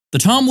The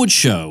Tom Woods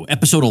Show,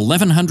 episode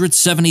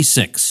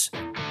 1176.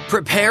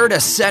 Prepare to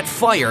set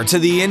fire to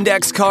the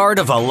index card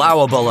of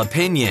allowable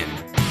opinion.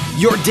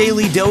 Your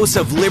daily dose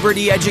of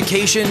liberty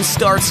education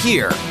starts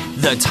here.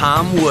 The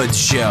Tom Woods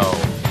Show.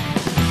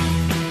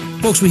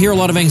 Folks, we hear a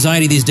lot of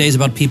anxiety these days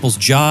about people's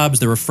jobs.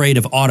 They're afraid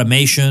of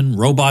automation,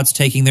 robots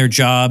taking their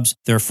jobs.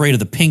 They're afraid of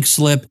the pink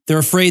slip. They're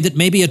afraid that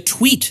maybe a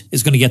tweet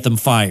is going to get them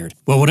fired.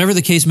 Well, whatever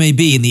the case may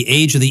be, in the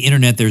age of the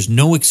internet, there's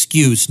no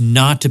excuse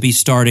not to be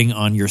starting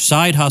on your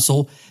side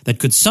hustle that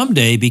could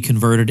someday be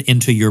converted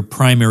into your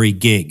primary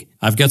gig.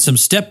 I've got some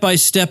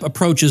step-by-step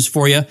approaches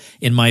for you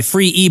in my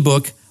free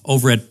ebook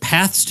over at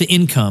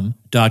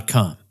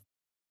pathstoincome.com.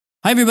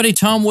 Hi, everybody.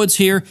 Tom Woods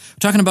here. We're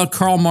talking about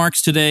Karl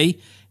Marx today.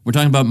 We're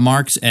talking about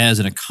Marx as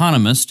an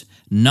economist,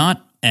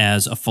 not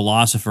as a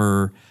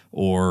philosopher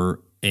or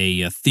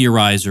a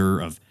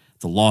theorizer of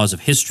the laws of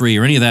history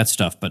or any of that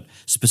stuff, but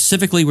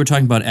specifically we're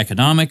talking about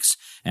economics,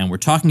 and we're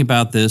talking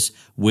about this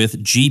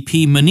with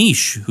G.P.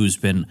 Manish, who's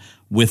been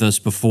with us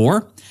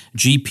before.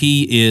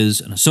 G.P. is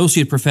an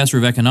associate professor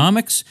of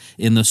economics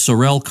in the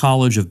Sorrell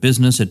College of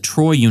Business at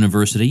Troy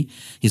University.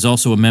 He's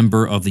also a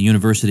member of the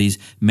university's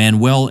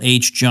Manuel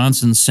H.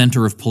 Johnson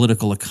Center of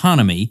Political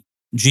Economy.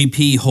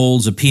 GP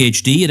holds a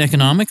PhD in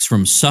economics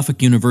from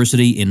Suffolk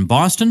University in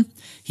Boston.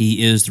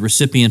 He is the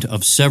recipient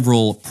of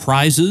several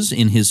prizes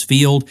in his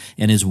field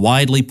and is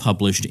widely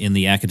published in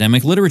the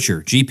academic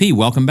literature. GP,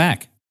 welcome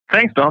back.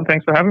 Thanks, Tom.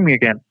 Thanks for having me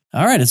again.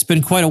 All right, it's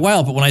been quite a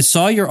while, but when I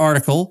saw your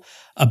article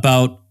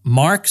about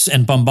Marx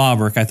and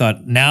Bohm-Bawerk, I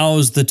thought,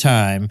 now's the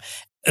time,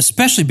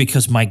 especially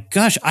because, my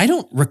gosh, I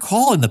don't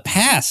recall in the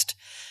past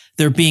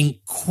there being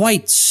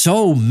quite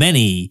so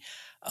many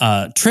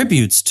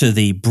tributes to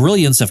the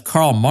brilliance of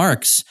Karl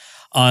Marx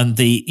on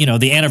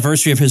the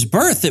anniversary of his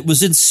birth. It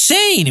was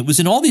insane. It was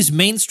in all these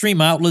mainstream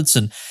outlets,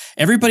 and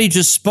everybody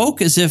just spoke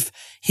as if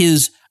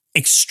his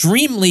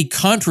extremely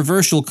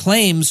controversial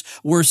claims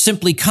were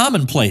simply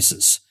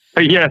commonplaces.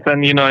 Yes,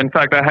 and in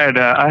fact, I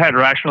had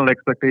rational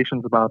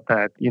expectations about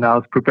that. I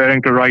was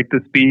preparing to write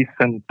this piece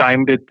and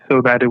timed it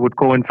so that it would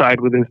coincide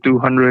with his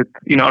 200th,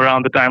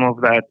 around the time of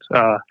that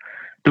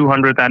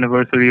 200th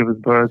anniversary of his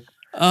birth.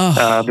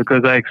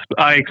 Because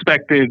I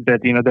expected that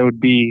there would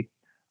be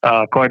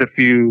quite a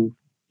few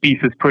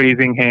pieces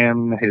praising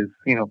him, his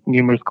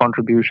numerous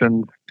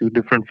contributions to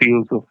different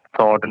fields of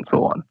thought and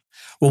so on.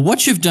 Well,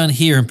 what you've done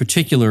here in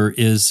particular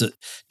is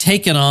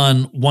taken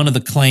on one of the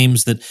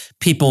claims that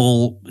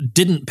people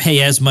didn't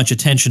pay as much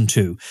attention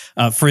to.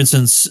 For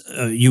instance,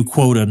 you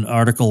quote an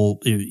article,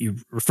 you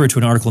refer to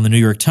an article in the New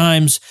York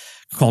Times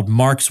called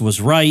Marx Was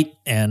Right,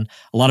 and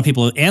a lot of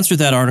people answered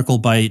that article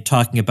by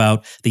talking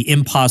about the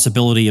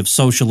impossibility of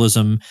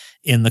socialism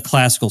in the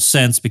classical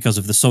sense because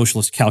of the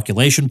socialist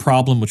calculation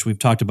problem, which we've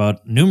talked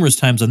about numerous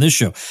times on this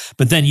show.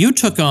 But then you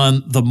took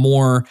on the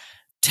more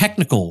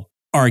technical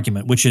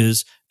argument, which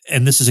is,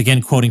 and this is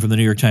again quoting from the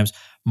New York Times,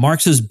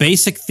 Marx's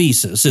basic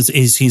thesis,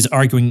 he's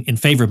arguing in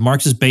favor of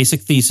Marx's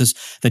basic thesis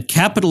that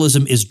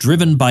capitalism is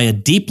driven by a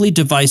deeply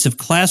divisive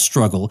class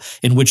struggle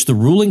in which the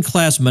ruling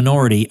class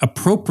minority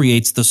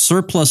appropriates the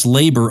surplus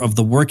labor of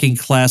the working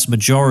class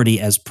majority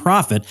as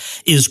profit,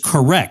 is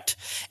correct.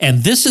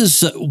 And this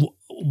is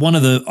one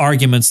of the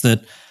arguments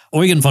that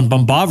Eugen von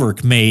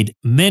Bohm-Bawerk made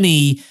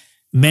many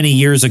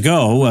years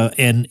ago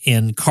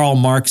in Karl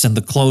Marx and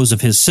the Close of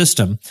His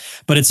System.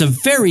 But it's a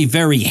very,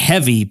 very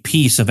heavy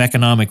piece of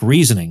economic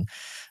reasoning,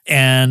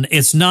 and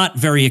it's not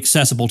very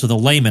accessible to the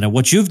layman. And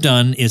what you've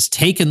done is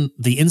taken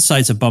the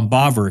insights of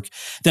Bohm-Bawerk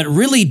that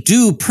really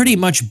do pretty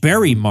much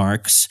bury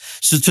Marx,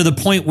 so to the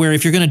point where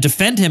if you're going to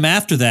defend him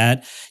after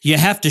that, you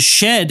have to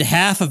shed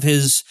half of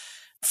his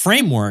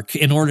framework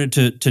in order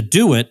to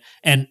do it.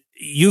 And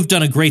you've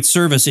done a great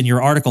service in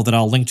your article that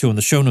I'll link to on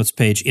the show notes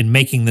page in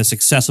making this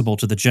accessible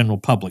to the general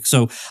public.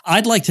 So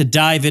I'd like to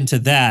dive into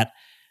that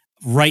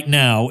right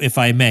now, if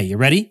I may. You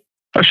ready?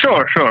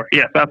 Sure.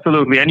 Yes,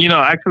 absolutely. And,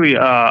 actually,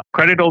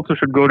 credit also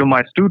should go to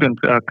my student,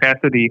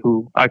 Cassidy,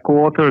 who I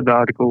co-authored the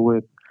article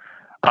with.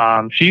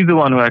 She's the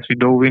one who actually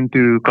dove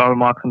into Karl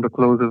Marx and the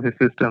Close of His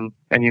System.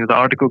 And, the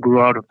article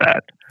grew out of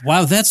that.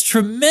 Wow, that's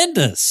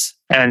tremendous.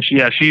 And she's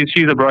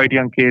a bright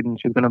young kid, and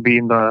she's going to be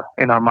in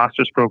our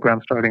master's program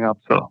starting up.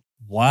 So.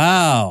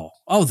 Wow.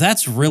 Oh,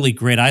 that's really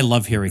great. I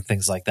love hearing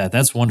things like that.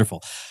 That's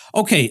wonderful.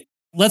 Okay,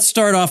 let's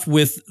start off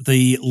with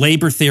the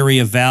labor theory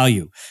of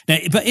value. Now,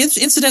 but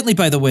incidentally,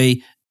 by the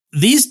way,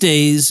 these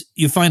days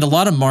you find a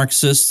lot of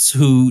Marxists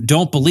who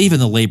don't believe in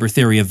the labor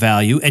theory of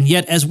value, and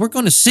yet, as we're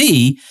going to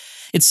see,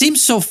 it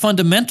seems so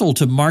fundamental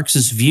to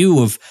Marx's view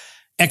of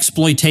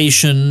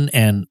exploitation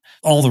and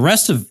all the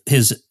rest of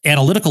his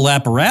analytical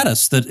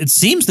apparatus that it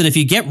seems that if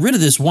you get rid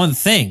of this one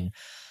thing,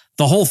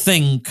 the whole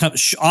thing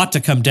ought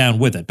to come down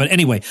with it. But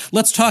anyway,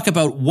 let's talk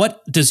about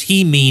what does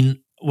he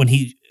mean when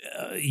he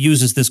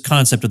uses this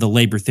concept of the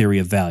labor theory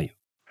of value.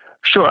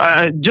 Sure.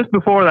 Just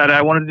before that,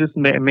 I wanted to just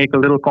make a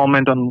little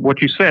comment on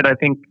what you said. I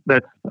think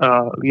that's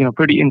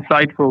pretty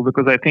insightful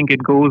because I think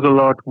it goes a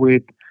lot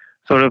with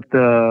sort of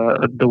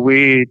the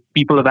way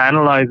people have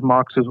analyzed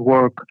Marx's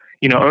work.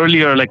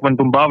 Earlier, like when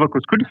Bohm-Bawerk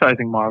was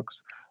criticizing Marx,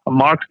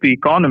 Marx the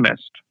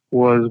economist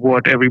was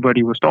what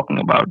everybody was talking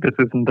about. This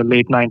is in the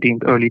late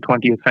 19th, early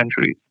 20th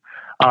centuries.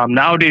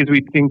 Nowadays,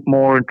 we think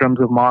more in terms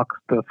of Marx,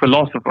 the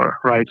philosopher,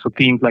 right? So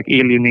themes like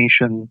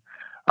alienation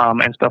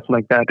and stuff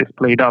like that is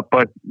played up.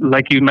 But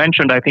like you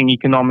mentioned, I think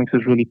economics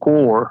is really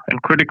core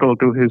and critical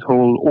to his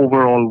whole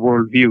overall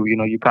worldview.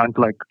 You can't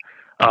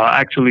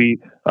actually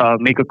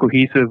make a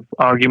cohesive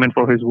argument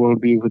for his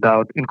worldview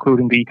without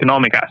including the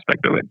economic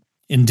aspect of it.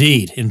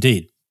 Indeed.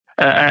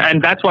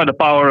 And that's why the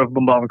power of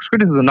Bohm-Bawerk's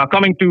criticism. Now,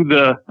 coming to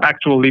the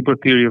actual labor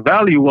theory of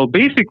value, well,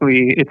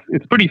 basically,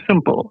 it's pretty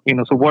simple.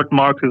 So what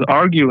Marx is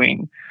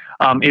arguing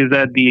is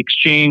that the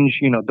exchange,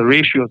 the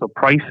ratios of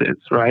prices,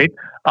 right?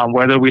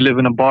 Whether we live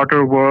in a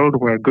barter world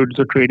where goods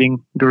are trading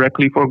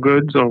directly for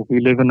goods, or we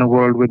live in a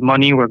world with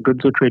money where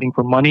goods are trading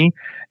for money,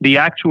 the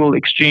actual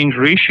exchange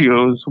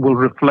ratios will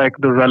reflect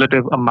the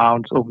relative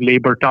amounts of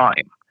labor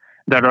time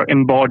that are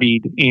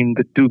embodied in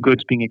the two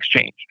goods being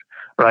exchanged.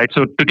 Right.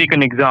 So to take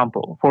an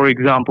example, for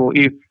example,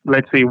 if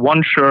let's say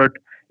one shirt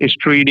is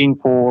trading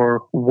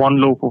for one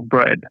loaf of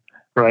bread,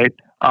 right?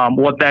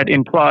 What that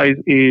implies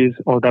is,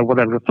 or that what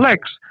that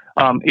reflects,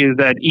 is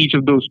that each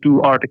of those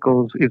two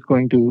articles is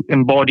going to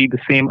embody the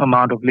same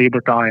amount of labor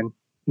time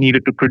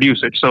needed to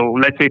produce it. So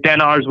let's say 10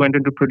 hours went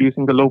into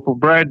producing the loaf of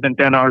bread, then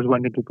 10 hours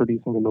went into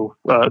producing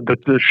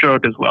the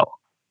shirt as well.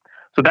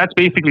 So that's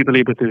basically the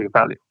labor theory of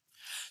value.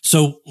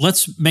 So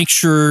let's make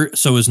sure,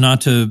 so as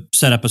not to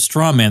set up a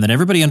straw man, that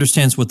everybody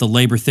understands what the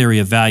labor theory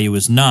of value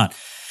is not.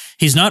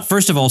 He's not,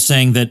 first of all,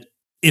 saying that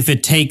if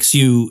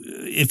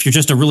you're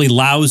just a really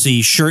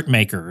lousy shirt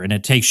maker and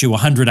it takes you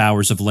 100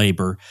 hours of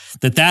labor,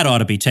 that ought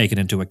to be taken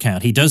into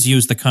account. He does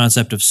use the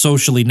concept of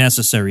socially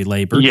necessary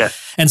labor. Yes.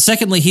 And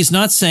secondly, he's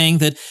not saying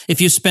that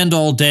if you spend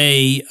all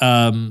day,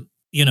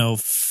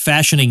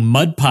 fashioning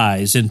mud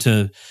pies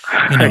into,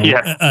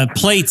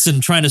 plates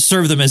and trying to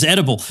serve them as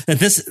edible, that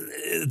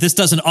this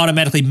doesn't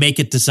automatically make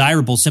it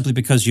desirable simply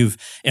because you've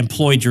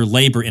employed your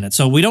labor in it.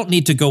 So we don't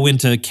need to go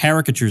into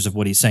caricatures of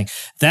what he's saying.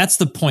 That's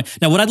the point.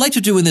 Now, what I'd like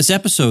to do in this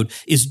episode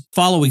is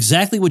follow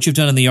exactly what you've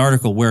done in the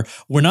article, where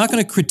we're not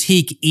going to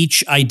critique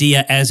each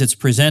idea as it's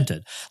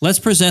presented. Let's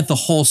present the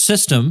whole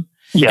system,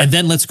 and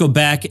then let's go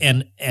back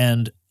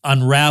and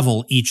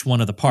unravel each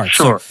one of the parts.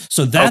 Sure.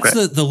 So that's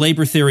the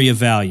labor theory of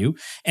value.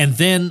 And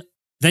then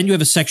you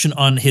have a section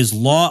on his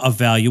law of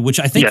value, which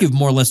I think you've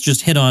more or less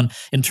just hit on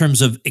in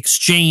terms of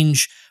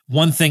exchange.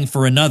 One thing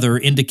for another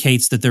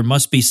indicates that there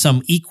must be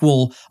some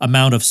equal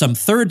amount of some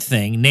third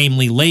thing,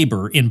 namely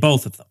labor, in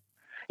both of them.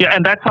 Yeah,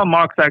 and that's how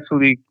Marx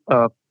actually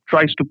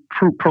tries to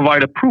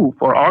provide a proof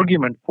or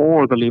argument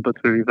for the labor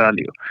theory of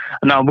value.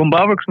 Now,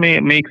 Bohm-Bawerk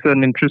makes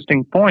an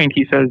interesting point.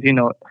 He says,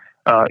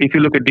 if you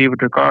look at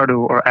David Ricardo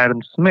or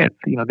Adam Smith,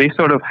 they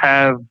sort of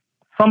have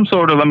some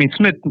sort of,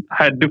 Smith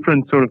had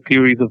different sort of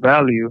theories of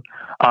value.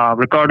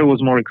 Ricardo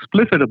was more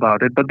explicit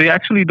about it, but they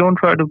actually don't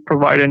try to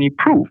provide any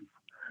proof,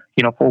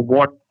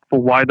 for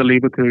why the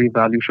labor theory of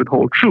value should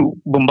hold true.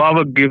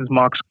 Bohm-Bawerk gives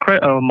Marx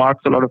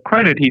a lot of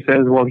credit. He says,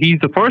 well, he's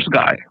the first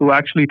guy who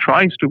actually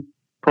tries to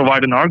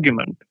provide an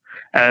argument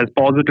as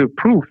positive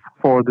proof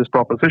for this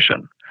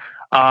proposition.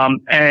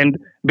 And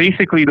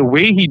basically the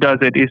way he does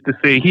it is to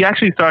say, he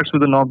actually starts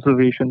with an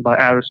observation by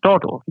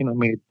Aristotle,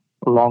 made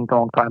a long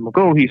time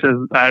ago. He says,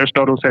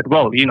 Aristotle said,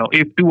 well,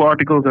 if two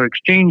articles are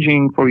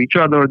exchanging for each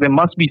other, there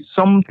must be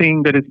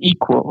something that is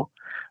equal,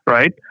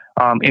 right?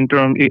 In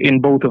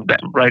both of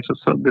them, right?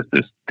 So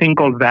this thing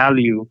called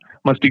value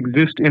must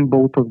exist in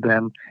both of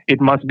them. It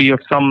must be of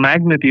some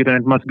magnitude and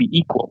it must be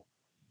equal.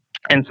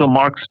 And so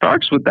Marx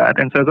starts with that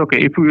and says,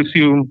 okay, if we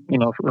assume,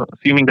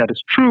 assuming that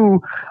is true,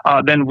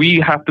 then we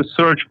have to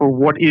search for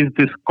what is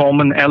this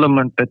common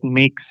element that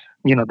makes,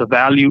 the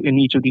value in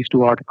each of these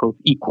two articles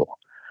equal,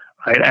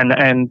 right?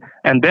 And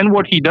then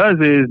what he does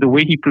is, the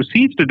way he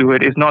proceeds to do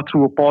it is not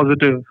through a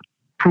positive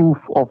proof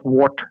of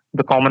what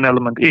the common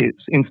element is.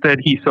 Instead,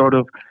 he sort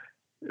of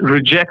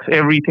rejects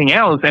everything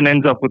else and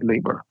ends up with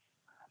labor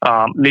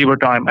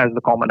time as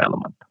the common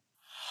element.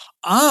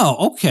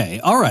 Oh, okay.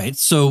 All right.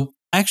 So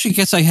actually, I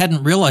guess I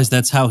hadn't realized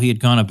that's how he had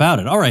gone about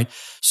it. All right.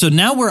 So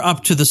now we're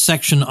up to the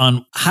section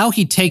on how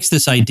he takes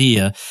this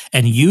idea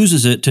and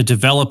uses it to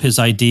develop his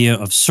idea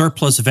of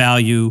surplus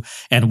value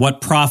and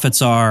what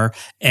profits are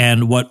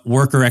and what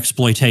worker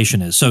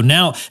exploitation is. So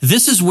now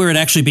this is where it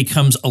actually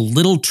becomes a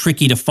little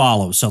tricky to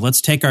follow. So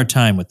let's take our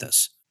time with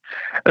this.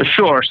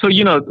 Sure. So,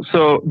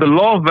 so the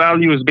law of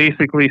value is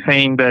basically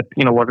saying that,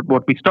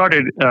 what we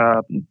started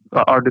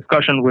our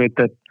discussion with,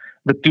 that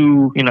the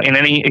two, in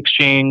any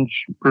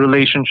exchange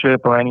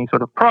relationship or any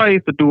sort of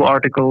price, the two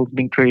articles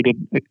being traded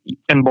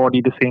embody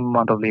the same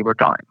amount of labor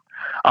time.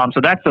 So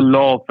that's the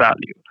law of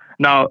value.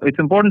 Now, it's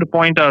important to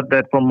point out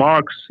that for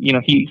Marx,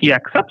 he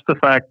accepts the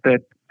fact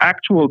that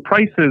actual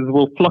prices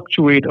will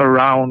fluctuate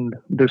around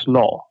this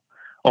law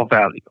of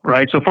value,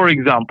 right? So, for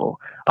example,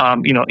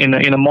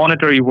 in a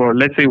monetary world,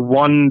 let's say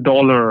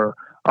 $1,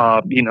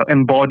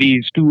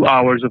 embodies 2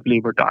 hours of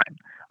labor time.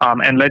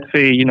 And let's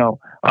say,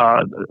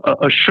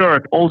 a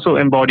shirt also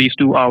embodies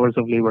 2 hours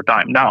of labor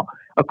time. Now,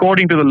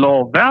 according to the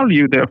law of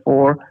value,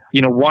 therefore,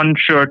 one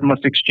shirt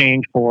must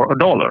exchange for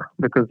 $1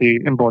 because they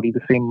embody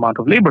the same amount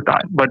of labor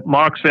time. But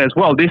Marx says,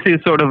 well, this is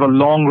sort of a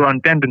long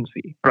run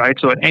tendency, right?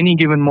 So at any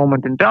given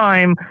moment in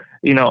time,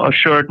 a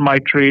shirt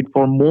might trade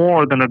for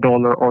more than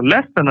 $1 or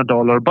less than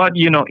 $1, but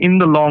in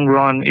the long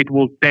run, it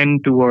will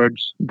tend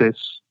towards this,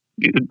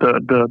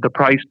 the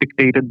price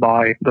dictated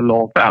by the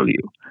law of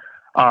value.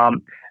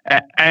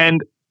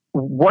 And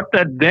what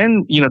that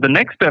then, the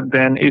next step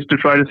then is to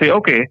try to say,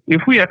 okay,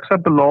 if we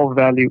accept the law of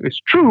value is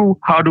true,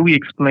 how do we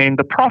explain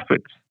the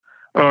profits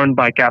earned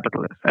by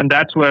capitalists? And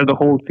that's where the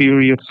whole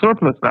theory of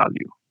surplus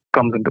value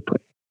comes into play.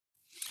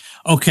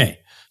 Okay,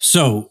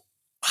 so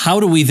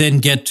how do we then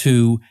get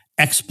to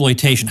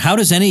exploitation? How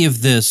does any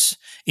of this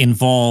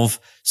involve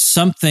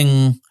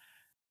something?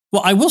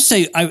 Well, I will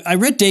say, I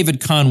read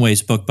David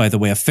Conway's book, by the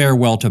way, A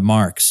Farewell to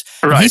Marx.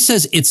 Right. He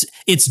says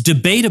it's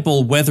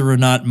debatable whether or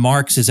not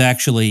Marx is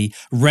actually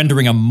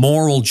rendering a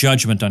moral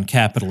judgment on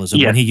capitalism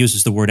when he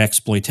uses the word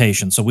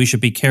exploitation. So we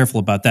should be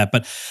careful about that.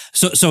 But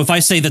so if I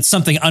say that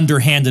something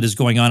underhanded is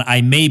going on,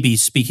 I may be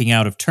speaking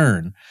out of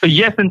turn.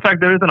 Yes, in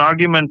fact, there is an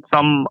argument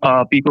some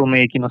people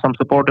make, some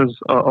supporters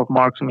of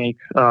Marx make,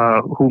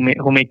 who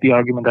make the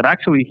argument that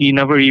actually he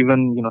never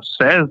even,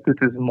 says this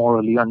is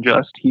morally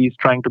unjust. He's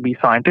trying to be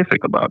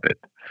scientific about it.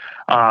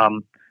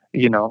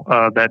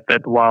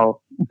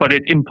 But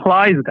it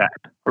implies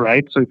that,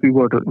 right? So if we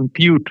were to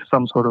impute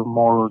some sort of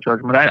moral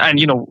judgment,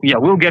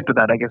 we'll get to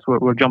that. I guess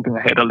we're jumping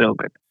ahead a little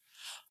bit.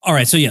 All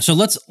right, so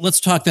let's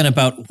talk then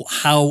about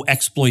how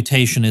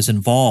exploitation is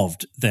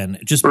involved. Then,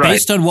 just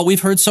based on what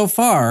we've heard so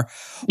far,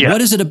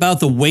 what is it about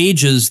the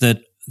wages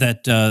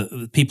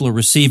that people are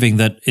receiving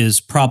that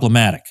is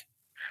problematic?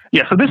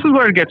 Yeah, so this is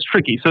where it gets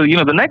tricky. So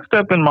the next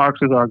step in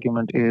Marx's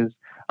argument is.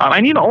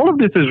 All of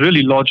this is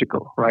really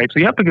logical, right? So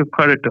you have to give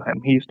credit to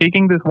him. He's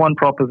taking this one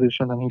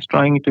proposition and he's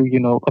trying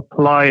to,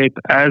 apply it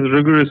as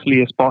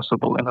rigorously as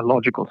possible in a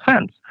logical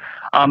sense.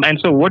 And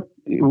so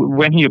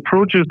when he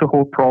approaches the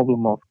whole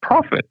problem of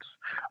profits,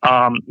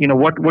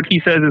 what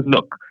he says is,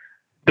 look,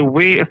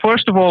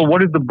 first of all,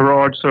 what is the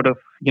broad sort of,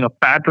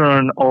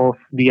 pattern of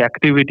the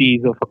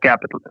activities of a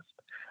capitalist?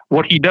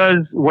 What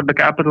the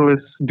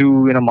capitalists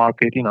do in a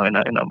market, in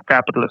a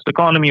capitalist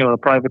economy or a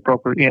private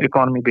property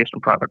economy based on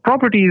private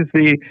property, is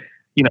they,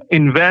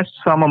 invest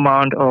some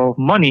amount of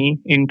money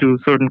into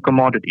certain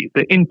commodities,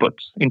 the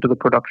inputs into the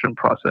production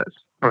process,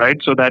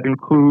 right? So that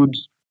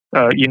includes,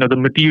 the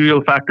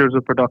material factors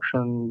of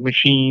production,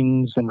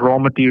 machines and raw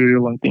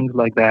material and things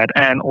like that,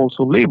 and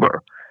also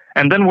labor.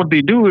 And then what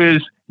they do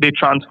is they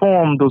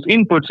transform those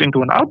inputs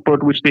into an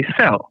output, which they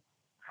sell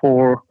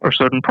for a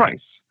certain price.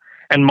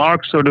 And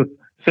Marx sort of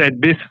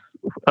said this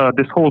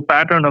whole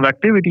pattern of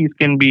activities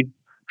can be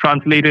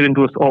translated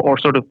into or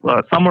sort of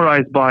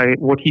summarized by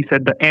what he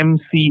said the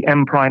MC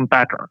prime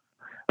pattern.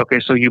 Okay,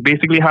 so you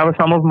basically have a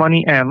sum of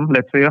money M,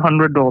 let's say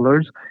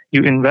 $100.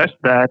 You invest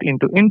that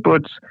into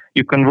inputs.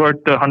 You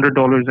convert the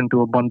 $100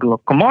 into a bundle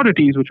of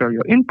commodities, which are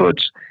your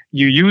inputs.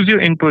 You use your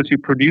inputs, you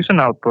produce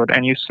an output,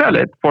 and you sell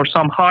it for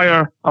some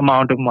higher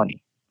amount of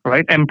money,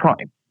 right? M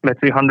prime,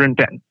 let's say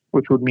 110,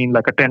 which would mean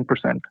like a 10%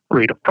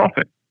 rate of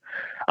profit.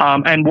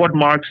 And what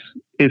Marx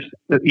is,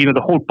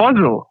 the whole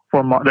puzzle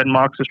that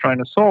Marx is trying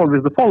to solve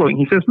is the following.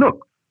 He says,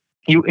 look,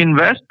 you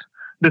invest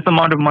this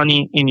amount of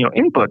money in your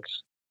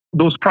inputs.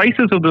 Those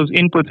prices of those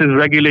inputs is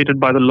regulated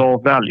by the law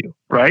of value,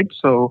 right?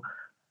 So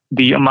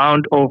the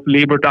amount of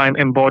labor time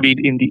embodied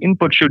in the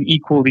input should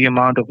equal the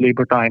amount of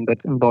labor time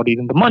that's embodied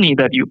in the money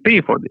that you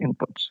pay for the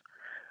inputs,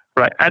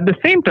 right? At the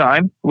same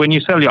time, when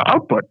you sell your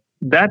output,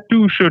 that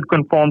too should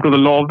conform to the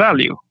law of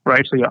value,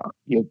 right? So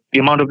the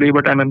amount of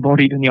labor time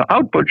embodied in your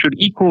output should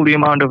equal the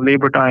amount of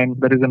labor time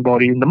that is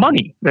embodied in the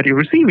money that you're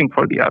receiving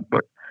for the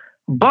output.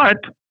 But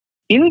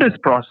in this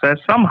process,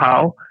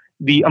 somehow,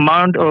 the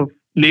amount of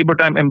labor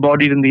time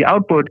embodied in the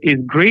output is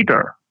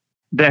greater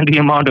than the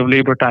amount of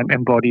labor time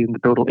embodied in the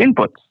total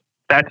inputs.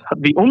 That's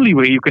the only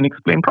way you can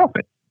explain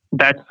profit.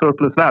 That's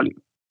surplus value.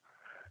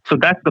 So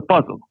that's the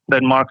puzzle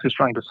that Marx is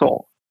trying to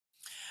solve.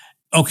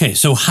 Okay,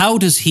 so how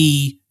does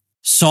he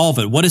solve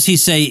it? What does he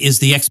say is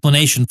the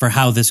explanation for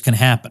how this can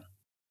happen?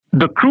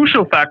 The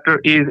crucial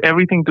factor is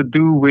everything to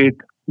do with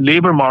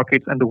labor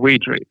markets and the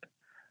wage rate,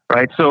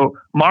 right? So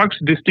Marx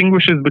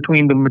distinguishes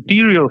between the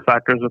material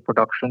factors of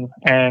production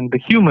and the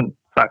human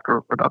factor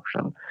of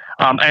production.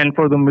 And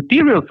for the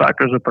material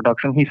factors of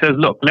production, he says,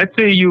 look, let's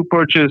say you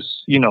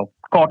purchase,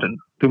 cotton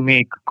to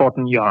make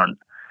cotton yarn.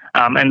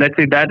 And let's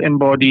say that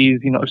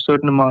embodies, a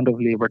certain amount of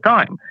labor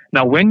time.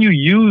 Now, when you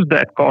use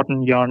that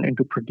cotton yarn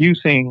into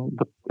producing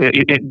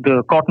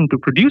the cotton to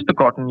produce the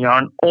cotton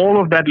yarn,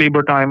 all of that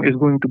labor time is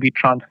going to be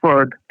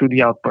transferred to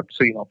the output.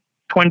 So,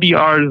 20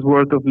 hours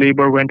worth of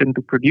labor went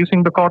into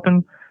producing the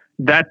cotton.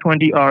 That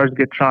 20 hours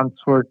get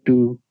transferred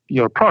to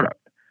your product.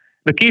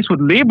 The case with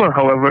labor,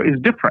 however, is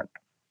different.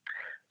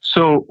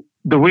 So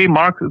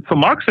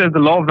Marx says the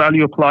law of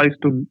value applies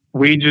to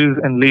wages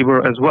and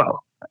labor as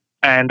well.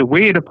 And the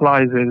way it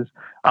applies is,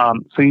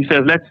 so he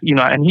says,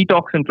 and he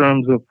talks in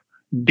terms of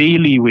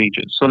daily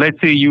wages. So let's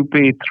say you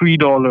pay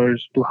 $3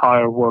 to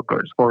hire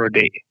workers for a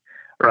day,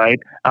 right?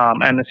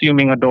 And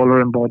assuming a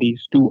dollar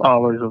embodies 2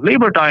 hours of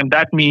labor time,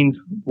 that means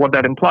what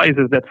that implies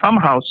is that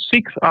somehow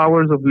 6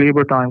 hours of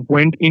labor time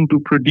went into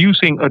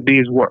producing a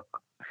day's work.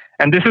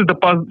 And this is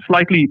the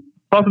slightly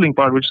puzzling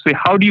part, which is say,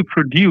 how do you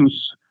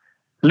produce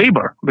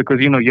labor? Because,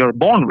 you're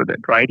born with it,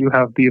 right? You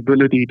have the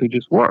ability to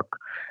just work.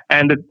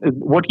 And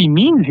what he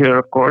means here,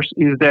 of course,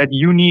 is that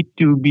you need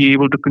to be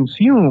able to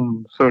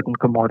consume certain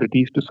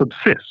commodities to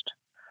subsist,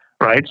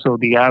 right? So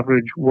the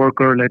average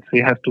worker, let's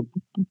say, has to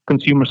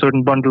consume a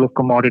certain bundle of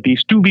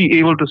commodities to be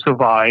able to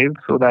survive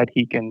so that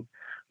he can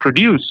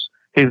produce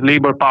his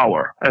labor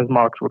power, as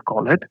Marx would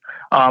call it.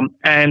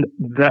 And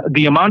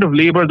the amount of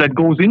labor that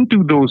goes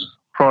into those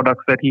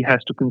products that he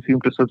has to consume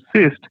to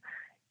subsist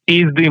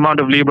is the amount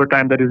of labor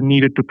time that is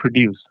needed to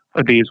produce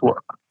a day's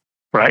work,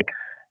 right?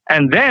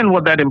 And then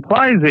what that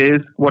implies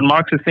is, what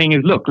Marx is saying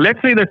is, look,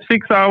 let's say that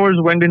 6 hours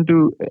went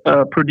into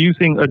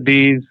producing a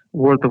day's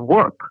worth of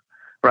work,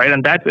 right?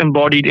 And that's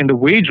embodied in the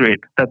wage rate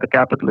that the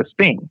capitalist is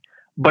paying.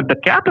 But the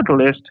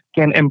capitalist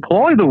can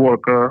employ the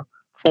worker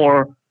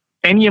for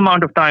any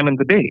amount of time in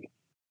the day.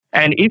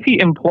 And if he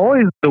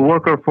employs the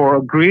worker for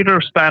a greater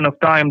span of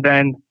time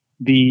than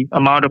the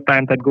amount of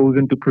time that goes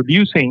into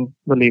producing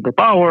the labor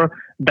power,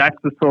 that's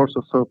the source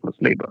of surplus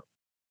labor.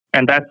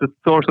 And that's the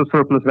source of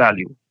surplus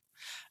value.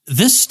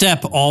 This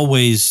step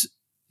always,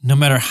 no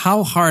matter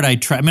how hard I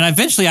try,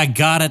 eventually I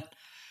got it,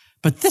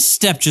 but this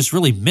step just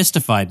really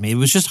mystified me. It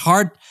was just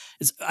hard.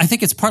 I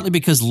think it's partly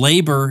because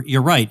labor,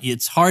 you're right,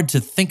 it's hard to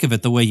think of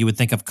it the way you would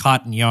think of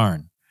cotton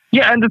yarn.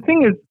 Yeah, and the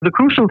thing is, the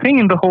crucial thing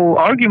in the whole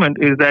argument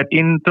is that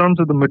in terms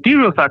of the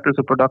material factors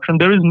of production,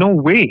 there is no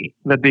way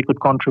that they could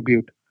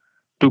contribute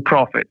to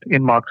profit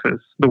in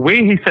Marx's. The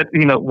way he said,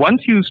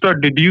 once you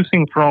start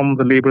deducing from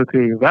the labor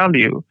theory of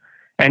value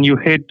and you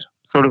hit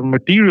sort of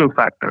material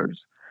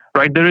factors,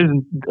 right,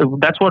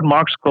 that's what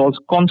Marx calls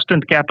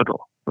constant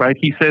capital, right?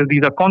 He says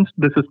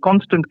this is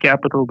constant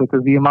capital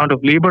because the amount of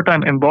labor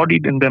time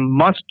embodied in them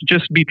must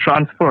just be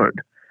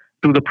transferred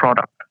to the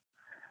product.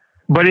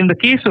 But in the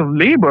case of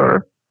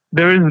labor,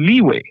 there is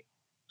leeway.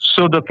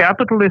 So the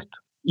capitalist,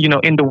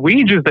 in the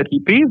wages that he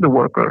pays the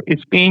worker,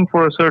 is paying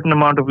for a certain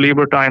amount of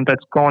labor time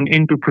that's gone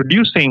into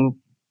producing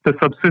the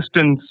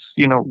subsistence,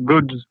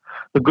 goods,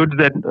 the goods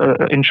that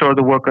ensure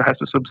the worker has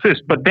to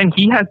subsist. But then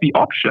he has the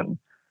option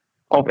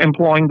of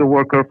employing the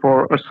worker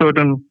for a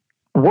certain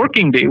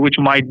working day, which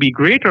might be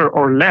greater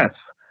or less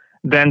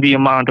than the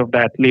amount of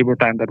that labor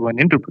time that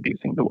went into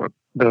producing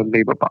the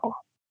labor power.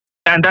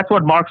 And that's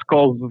what Marx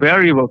calls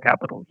variable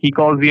capital. He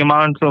calls the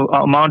amount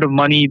of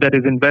money that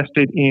is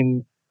invested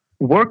in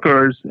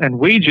workers and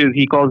wages,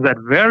 he calls that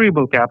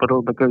variable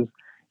capital because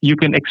you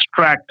can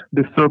extract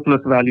the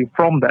surplus value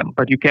from them,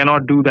 but you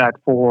cannot do that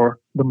for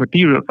the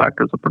material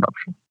factors of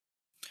production.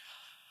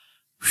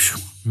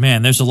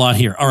 Man, there's a lot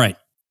here. All right.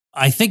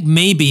 I think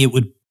maybe it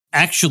would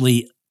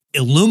actually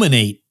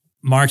illuminate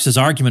Marx's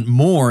argument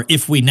more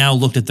if we now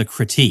looked at the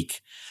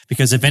critique.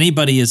 Because if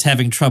anybody is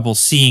having trouble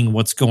seeing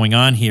what's going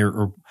on here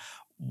or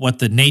what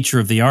the nature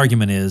of the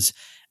argument is,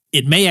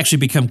 it may actually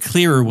become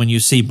clearer when you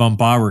see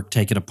Bohm-Bawerk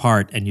take it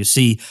apart and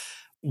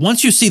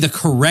once you see the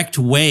correct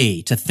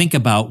way to think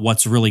about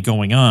what's really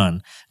going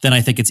on, then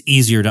I think it's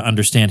easier to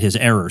understand his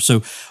error.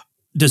 So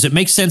does it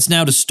make sense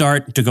now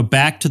to go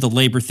back to the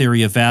labor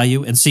theory of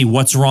value and see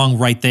what's wrong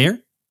right there?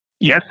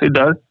 Yes, it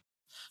does.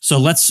 So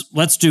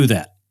let's do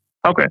that.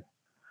 Okay.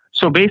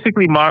 So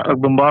basically,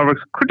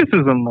 Bohm-Bawerk's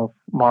criticism of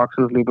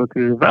Marx's labor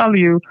theory of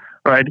value,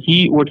 right?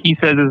 What he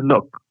says is,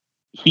 look,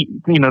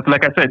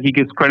 like I said, he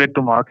gives credit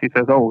to Marx. He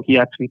says, he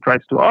actually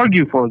tries to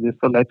argue for this,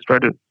 so let's try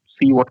to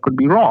see what could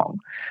be wrong.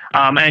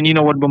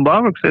 And what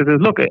Bohm-Bawerk says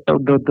is, look,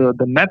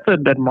 the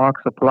method that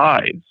Marx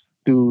applies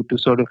to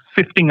sort of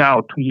sifting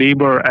out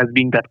labor as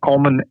being that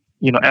common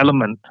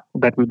element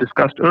that we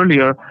discussed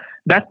earlier,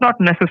 that's not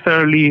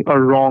necessarily a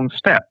wrong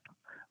step,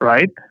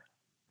 right?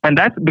 And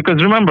that's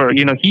because, remember,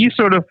 he's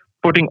sort of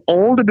putting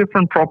all the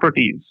different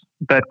properties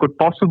that could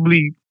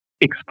possibly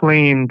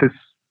explain this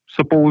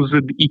supposed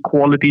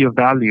equality of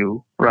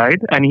value, right?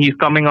 And he's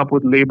coming up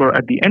with labor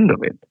at the end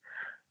of it.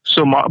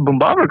 So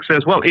Bohm-Bawerk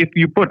says, well, if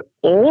you put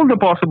all the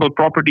possible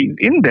properties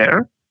in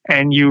there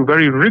and you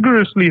very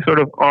rigorously sort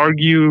of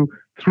argue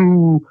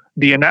through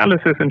the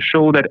analysis and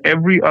show that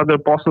every other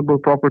possible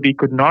property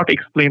could not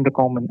explain the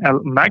common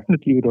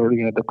magnitude or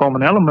the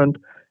common element,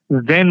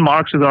 then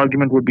Marx's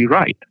argument would be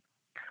right.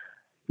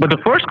 But the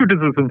first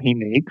criticism he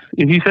makes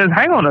is he says,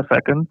 hang on a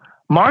second,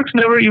 Marx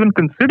never even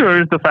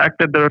considers the fact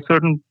that there are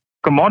certain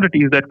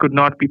commodities that could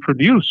not be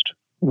produced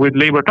with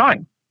labor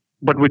time,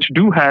 but which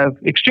do have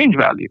exchange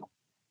value,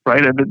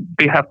 right? And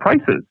they have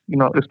prices,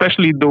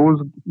 especially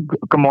those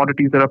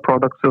commodities that are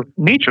products of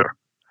nature,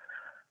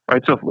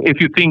 right? So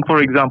if you think,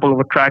 for example, of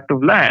a tract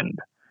of land,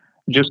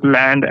 just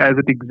land as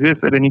it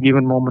exists at any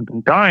given moment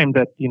in time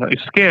that,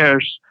 is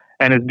scarce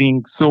and is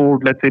being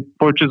sold, let's say,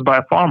 purchased by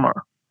a farmer,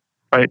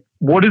 right?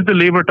 What is the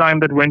labor time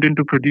that went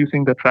into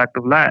producing the tract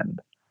of land,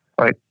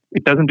 right?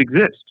 It doesn't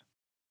exist.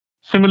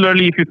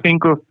 Similarly, if you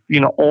think of,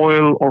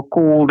 oil or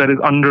coal that is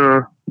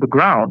under the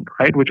ground,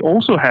 right, which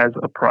also has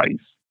a price,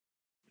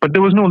 but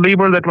there was no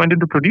labor that went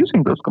into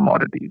producing those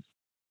commodities.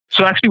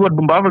 So actually what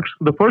Bohm-Bawerk,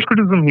 the first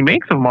criticism he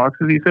makes of Marx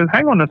is he says,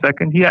 hang on a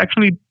second, he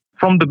actually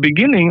from the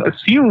beginning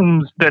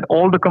assumes that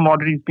all the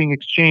commodities being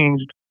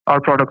exchanged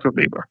are products of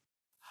labor.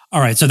 All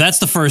right, so that's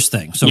the first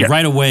thing. So yes.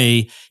 Right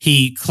away,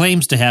 he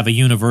claims to have a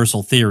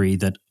universal theory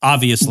that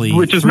obviously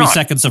 3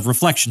 seconds of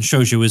reflection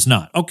shows you is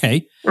not.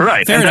 Okay,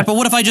 right. Fair enough. But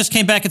what if I just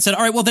came back and said,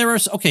 all right, well,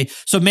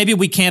 so maybe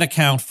we can't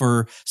account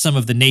for some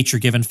of the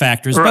nature-given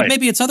factors, but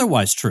maybe it's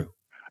otherwise true.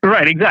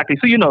 Right, exactly.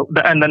 So,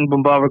 and then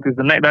Bohm-Bawerk is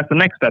that's the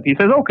next step. He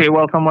says, okay,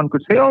 well, someone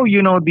could say,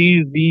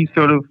 these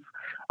sort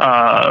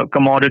of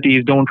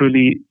commodities don't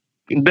really,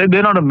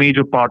 they're not a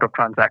major part of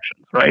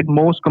transactions, right?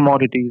 Most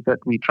commodities that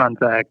we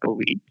transact or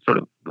we sort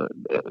of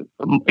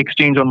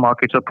exchange on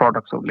markets are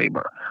products of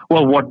labor.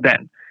 Well, what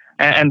then?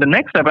 And the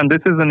next step, and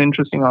this is an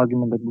interesting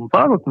argument that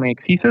Bohm-Bawerk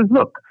makes, he says,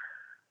 look,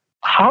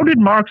 how did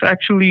Marx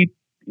actually,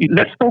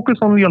 let's focus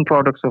only on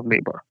products of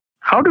labor.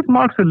 How does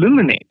Marx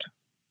eliminate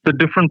the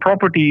different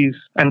properties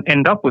and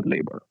end up with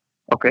labor?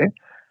 Okay.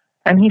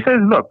 And he says,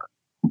 look,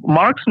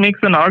 Marx makes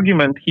an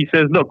argument. He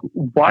says, look,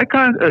 why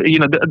can't,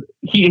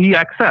 he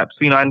accepts,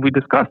 and we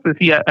discussed this,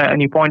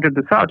 and he pointed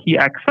this out, he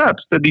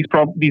accepts that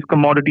these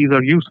commodities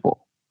are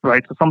useful,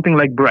 right? So something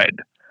like bread,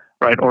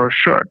 right, or a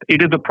shirt,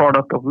 it is a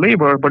product of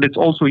labor, but it's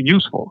also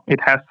useful. It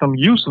has some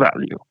use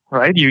value,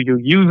 right? You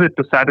use it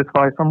to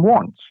satisfy some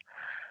wants.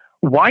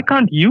 Why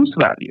can't use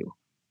value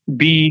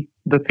be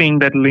the thing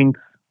that links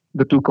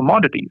the two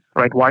commodities,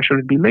 right? Why should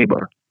it be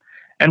labor?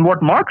 And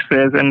what Marx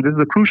says, and this is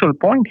a crucial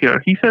point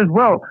here, he says,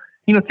 well,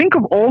 think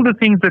of all the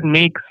things that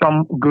make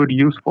some good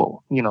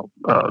useful,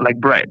 like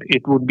bread.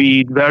 It would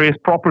be various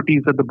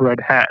properties that the bread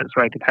has,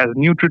 right? It has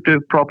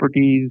nutritive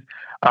properties,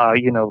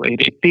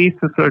 it tastes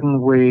a certain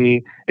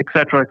way, et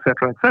cetera, et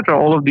cetera, et cetera.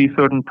 All of these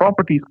certain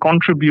properties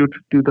contribute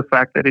to the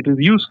fact that it is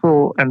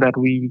useful and that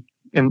we,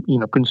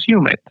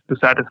 consume it to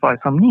satisfy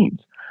some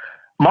needs.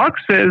 Marx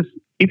says,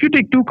 if you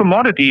take two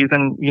commodities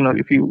and,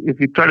 if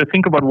you try to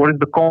think about what is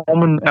the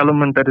common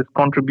element that is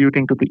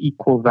contributing to the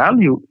equal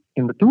value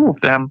in the two of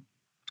them,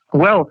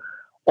 well,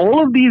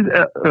 all of these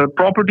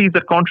properties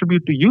that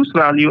contribute to use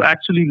value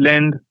actually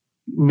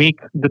make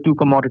the two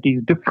commodities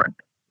different,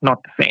 not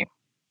the same,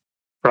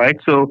 right?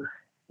 So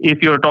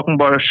if you're talking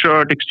about a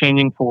shirt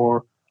exchanging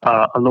for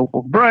a loaf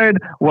of bread,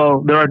 well,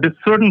 there are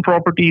certain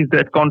properties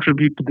that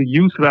contribute to the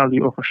use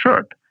value of a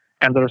shirt,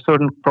 and there are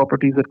certain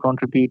properties that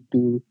contribute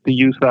to the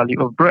use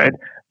value of bread.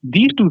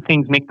 These two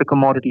things make the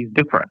commodities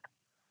different.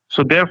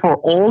 So therefore,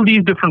 all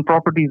these different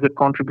properties that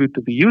contribute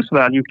to the use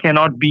value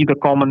cannot be the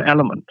common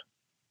element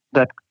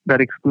that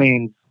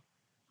explains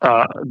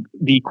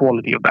the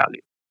equality of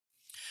value.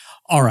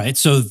 All right.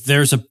 So is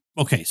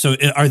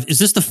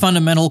this the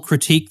fundamental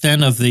critique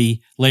then of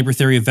the labor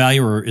theory of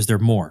value, or is there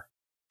more?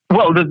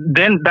 Well,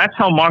 then that's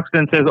how Marx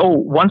then says,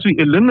 once we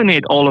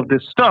eliminate all of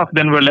this stuff,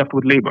 then we're left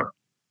with labor,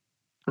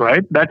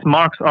 right? That's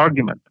Marx's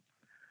argument.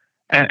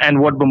 And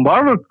what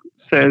Bohm-Bawerk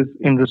says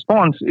in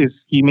response is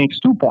he makes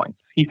 2 points.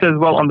 He says,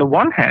 well, on the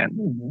one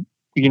hand,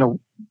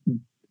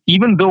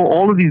 even though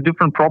all of these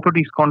different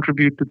properties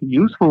contribute to the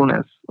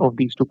usefulness of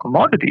these two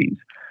commodities,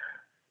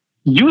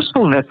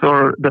 usefulness,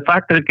 or the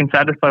fact that it can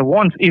satisfy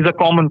wants, is a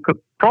common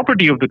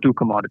property of the two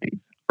commodities,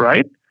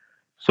 right?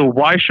 So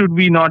why should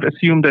we not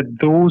assume that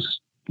those,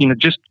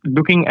 just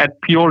looking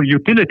at pure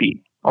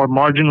utility or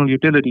marginal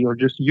utility or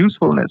just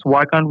usefulness,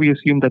 why can't we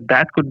assume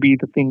that could be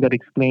the thing that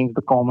explains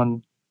the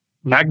common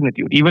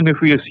magnitude, even if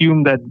we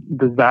assume that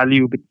the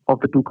value of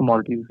the two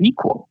commodities is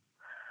equal,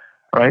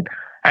 right?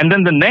 And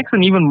then the next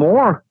and even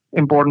more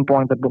important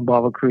point that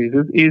Bohm-Bawerk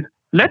raises is,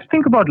 let's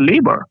think about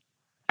labor.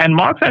 And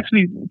Marx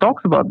actually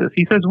talks about this.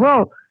 He says,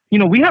 well,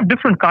 we have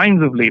different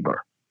kinds of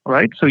labor,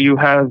 right? So you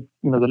have,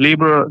 the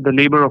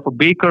labor of a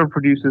baker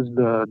produces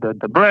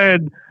the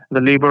bread, the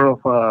labor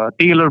of a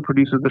tailor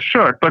produces the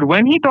shirt. But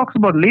when he talks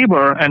about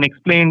labor and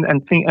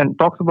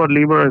talks about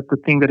labor as the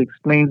thing that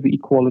explains the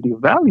equality of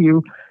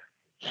value,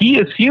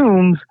 he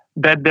assumes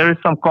that there is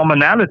some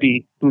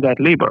commonality to that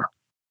labor.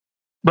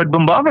 But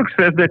Bohm-Bawerk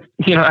says that,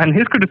 and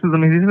his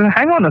criticism is, he says,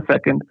 hang on a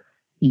second,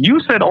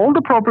 you said all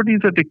the properties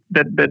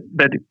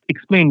that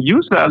explain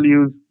use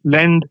values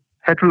lend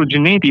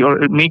heterogeneity or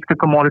make the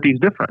commodities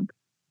different.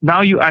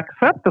 Now you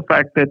accept the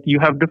fact that you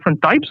have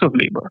different types of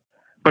labor.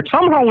 But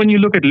somehow when you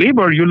look at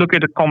labor, you look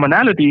at a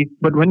commonality,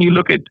 but when you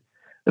look at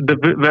the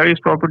various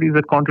properties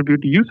that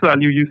contribute to use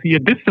value, you see a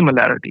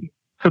dissimilarity.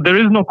 So there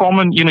is no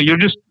common, you're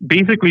just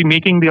basically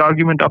making the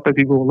argument up as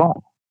you go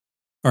along.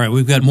 All right,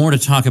 we've got more to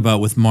talk about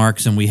with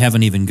Marx, and we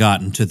haven't even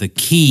gotten to the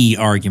key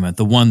argument,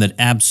 the one that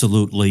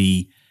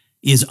absolutely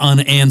is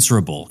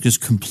unanswerable,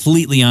 just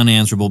completely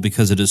unanswerable,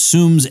 because it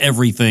assumes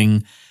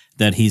everything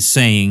that he's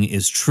saying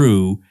is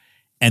true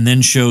and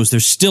then shows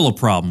there's still a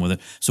problem with it.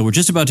 So we're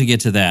just about to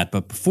get to that,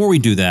 but before we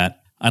do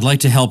that, I'd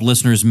like to help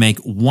listeners make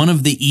one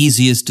of the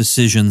easiest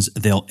decisions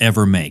they'll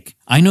ever make.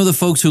 I know the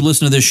folks who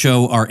listen to this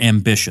show are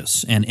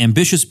ambitious, and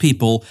ambitious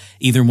people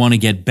either want to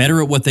get better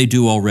at what they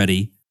do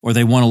already, or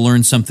they want to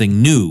learn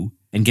something new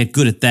and get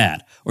good at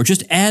that, or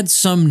just add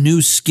some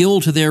new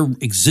skill to their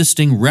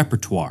existing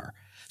repertoire.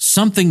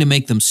 something to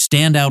make them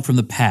stand out from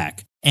the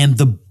pack. And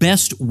the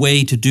best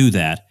way to do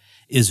that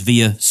is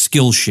via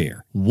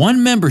Skillshare.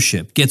 One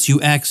membership gets you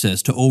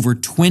access to over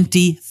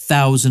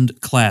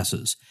 20,000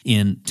 classes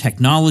in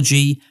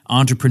technology,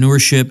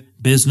 entrepreneurship,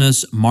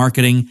 business,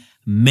 marketing,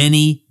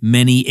 many,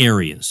 many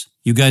areas.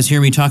 You guys hear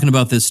me talking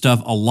about this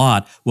stuff a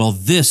lot. Well,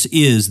 this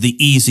is the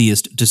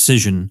easiest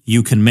decision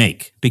you can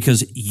make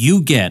because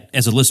you get,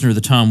 as a listener of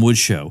the Tom Woods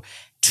Show,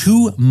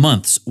 2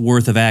 months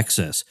worth of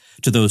access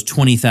to those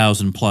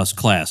 20,000 plus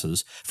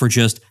classes for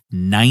just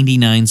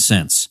 99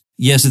 cents.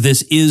 Yes,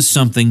 this is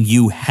something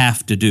you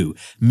have to do.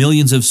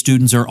 Millions of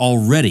students are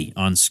already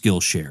on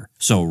Skillshare.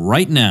 So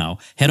right now,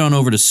 head on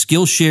over to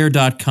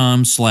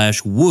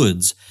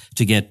Skillshare.com/Woods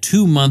to get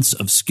 2 months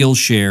of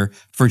Skillshare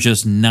for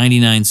just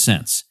 99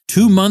 cents.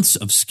 2 months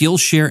of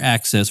Skillshare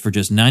access for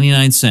just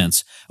 99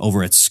 cents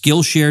over at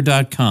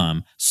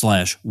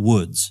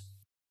Skillshare.com/Woods.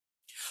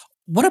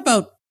 What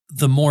about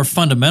the more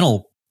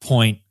fundamental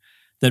point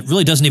that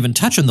really doesn't even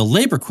touch on the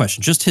labor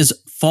question, just his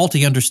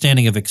faulty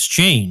understanding of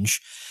exchange,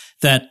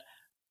 that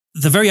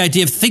the very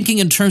idea of thinking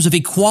in terms of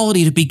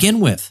equality to begin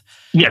with.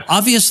 Yes.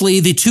 Obviously,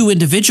 the two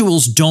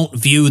individuals don't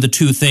view the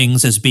two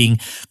things as being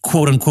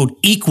quote unquote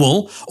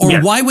equal, or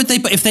Yes. why would they?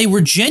 If they were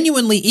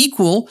genuinely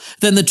equal,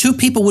 then the two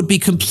people would be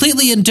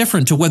completely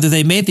indifferent to whether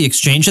they made the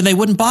exchange and they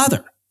wouldn't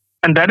bother.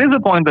 And that is a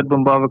point that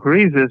Bohm-Bawerk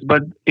raises,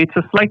 but it's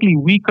a slightly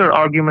weaker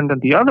argument than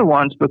the other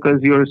ones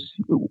because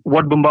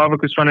what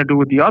Bohm-Bawerk is trying to do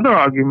with the other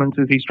arguments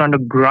is he's trying to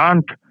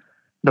grant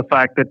the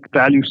fact that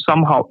value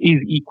somehow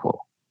is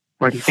equal.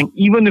 Right? He's saying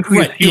even if we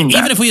assume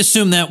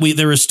that,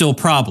 there are still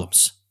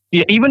problems.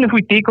 Yeah, even if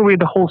we take away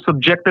the whole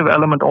subjective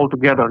element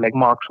altogether, like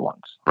Marx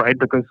wants, right?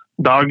 Because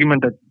the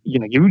argument that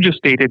you just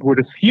stated would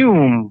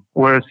assume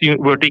we're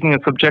taking a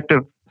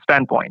subjective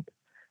standpoint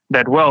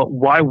that, well,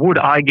 why would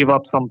I give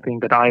up something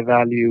that I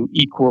value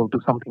equal to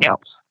something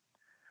else,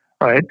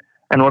 right?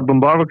 And what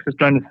Bohm-Bawerk is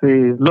trying to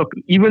say is, look,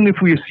 even if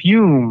we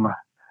assume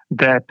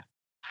that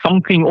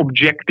something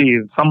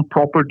objective, some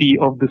property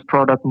of this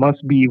product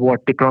must be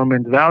what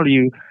determines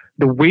value,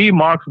 the way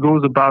Marx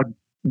goes about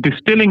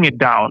distilling it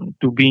down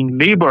to being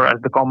labor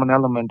as the common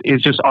element is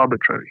just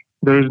arbitrary.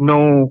 There is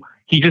no,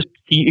 he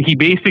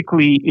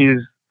basically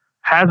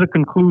has a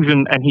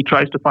conclusion and he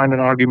tries to find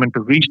an argument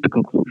to reach the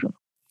conclusion.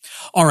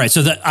 All right,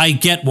 so I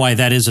get why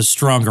that is a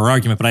stronger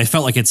argument, but I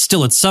felt like it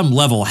still at some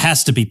level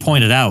has to be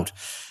pointed out.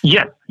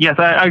 Yes,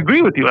 I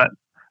agree with you.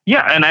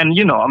 Yeah, and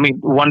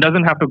one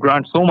doesn't have to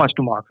grant so much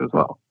to Marx as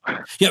well.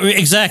 Yeah,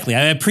 exactly.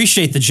 I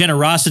appreciate the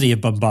generosity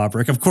of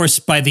Bohm-Bawerk. Of course,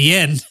 by the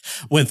end,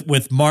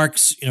 with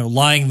Marx,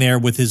 lying there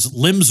with his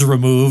limbs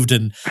removed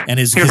and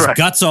his right.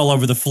 guts all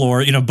over the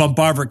floor,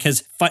 Bohm-Bawerk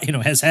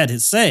has had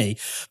his say.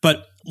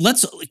 But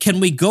can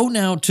we go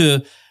now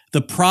to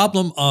the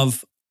problem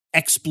of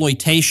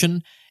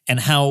exploitation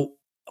and how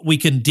we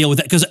can deal with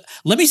that? Because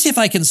let me see if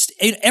I can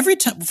every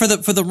time for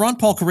the Ron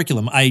Paul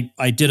curriculum,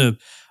 I did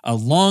a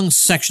long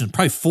section,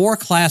 probably 4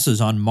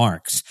 classes on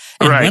Marx.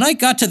 And when I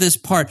got to this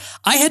part,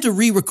 I had to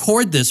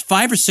re-record this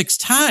 5 or 6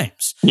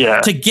 times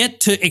to get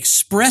to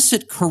express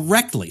it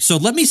correctly. So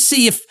let me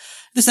see if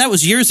that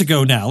was years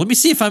ago now. Let me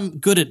see if I'm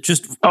good at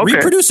just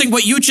reproducing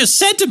what you just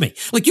said to me.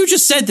 Like you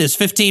just said this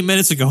 15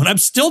 minutes ago, and I'm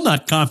still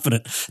not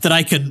confident that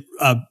I can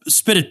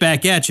spit it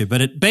back at you.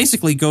 But it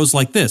basically goes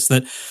like this,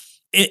 that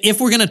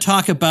if we're going to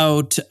talk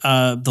about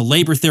the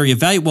labor theory of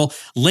value, well,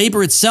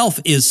 labor itself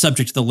is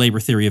subject to the labor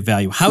theory of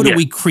value. How do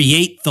we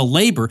create the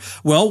labor?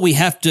 Well,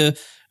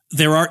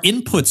 there are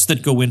inputs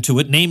that go into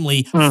it,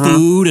 namely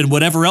food and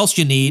whatever else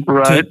you need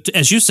to,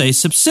 as you say,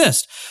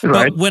 subsist.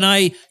 Right. But when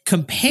I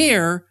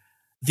compare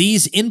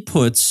these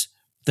inputs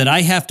that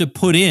I have to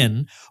put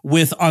in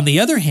with, on the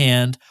other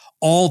hand,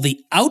 all the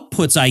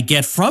outputs I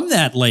get from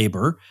that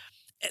labor,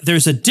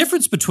 there's a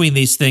difference between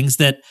these things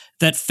that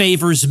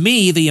favors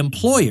me, the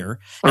employer,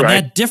 and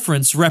that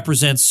difference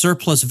represents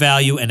surplus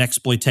value and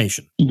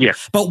exploitation.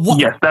 Yes. But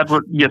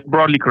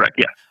broadly correct.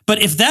 Yes.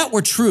 But if that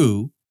were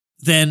true,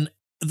 then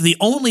the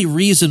only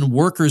reason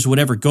workers would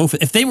ever go for,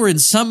 if they were in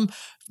some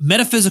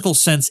metaphysical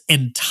sense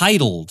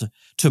entitled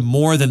to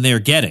more than they're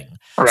getting,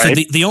 so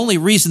the only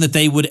reason that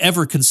they would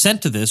ever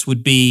consent to this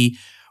would be,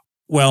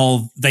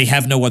 well, they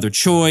have no other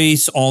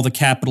choice. All the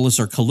capitalists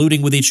are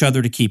colluding with each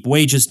other to keep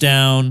wages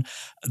down.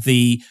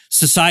 The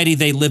society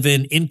they live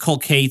in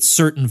inculcates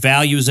certain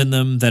values in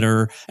them that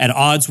are at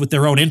odds with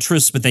their own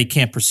interests, but they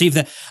can't perceive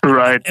that.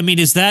 Right. I mean,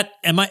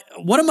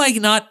 what am I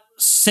not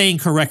saying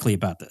correctly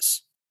about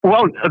this?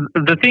 Well,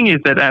 the thing is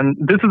that, and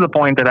this is a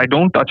point that I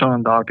don't touch on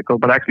in the article,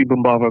 but actually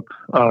Bohm-Bawerk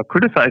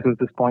criticizes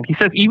this point. He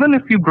says, even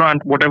if you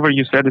grant whatever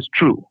you said is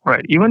true,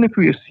 right? Even if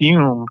we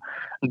assume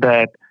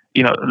that,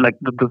 like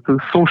the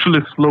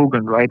socialist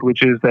slogan, right,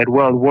 which is that,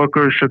 well,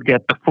 workers should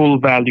get the full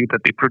value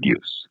that they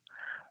produce,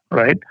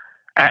 right?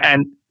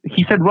 And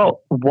he said,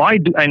 well, why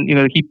do, and,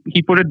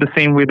 he put it the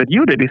same way that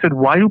you did. He said,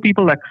 why do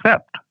people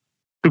accept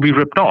to be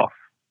ripped off,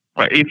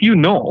 right? If you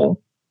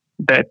know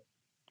that,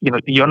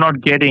 you're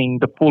not getting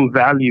the full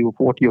value of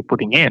what you're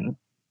putting in,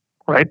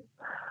 right?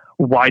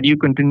 why do you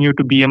continue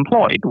to be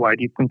employed? Why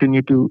do you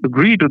continue to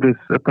agree to this,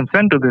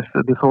 consent to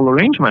this whole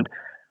arrangement?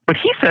 But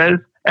he says,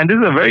 and this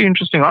is a very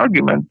interesting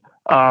argument,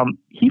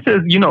 he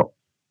says,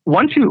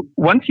 once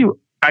you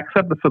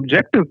accept the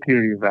subjective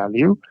theory of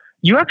value,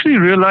 you actually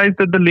realize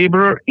that the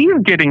laborer is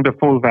getting the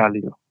full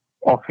value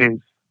of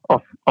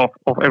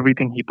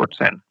everything he puts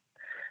in,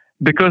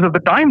 because of the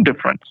time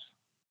difference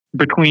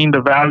between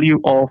the value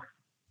of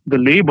the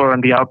labor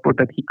and the output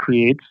that he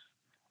creates,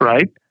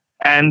 right,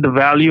 and the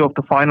value of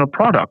the final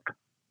product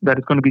that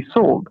is going to be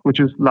sold, which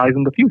lies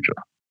in the future.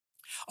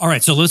 All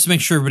right, so let's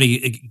make sure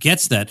everybody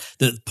gets that.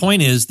 The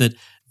point is that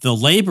the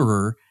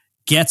laborer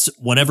gets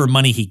whatever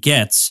money he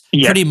gets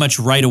pretty much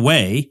right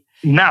away.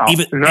 Now,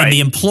 and the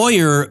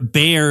employer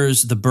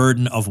bears the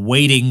burden of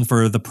waiting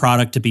for the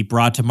product to be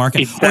brought to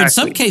market. Exactly. Or in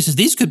some cases,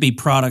 these could be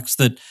products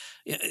that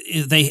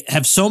they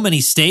have so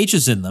many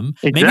stages in them.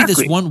 Exactly. Maybe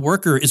this one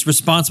worker is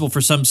responsible for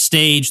some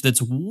stage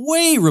that's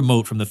way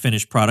remote from the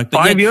finished product. But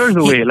 5 years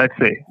away, let's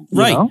say.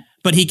 Right.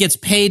 But he gets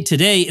paid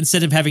today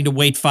instead of having to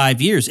wait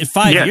 5 years. If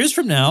 5 years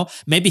from now,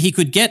 maybe he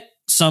could get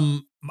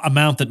some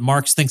amount that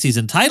Marx thinks he's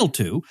entitled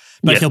to,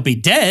 but he'll be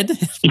dead.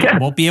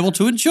 Won't be able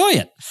to enjoy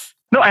it.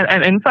 No,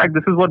 and in fact,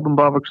 this is what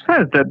Bohm-Bawerk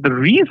says, that the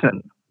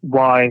reason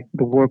why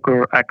the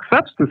worker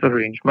accepts this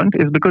arrangement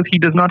is because he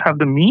does not have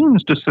the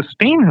means to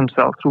sustain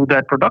himself through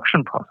that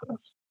production process,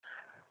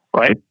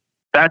 right?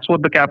 That's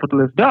what the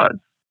capitalist does.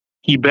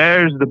 He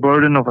bears the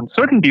burden of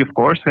uncertainty, of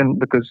course, and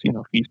because,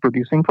 he's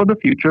producing for the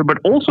future, but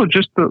also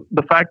just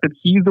the fact that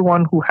he's the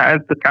one who has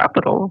the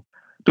capital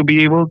to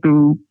be able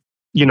to,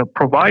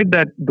 provide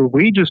the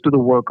wages to the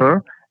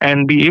worker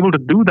and be able to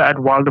do that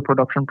while the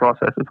production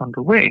process is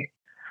underway.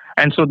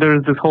 And so there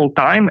is this whole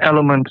time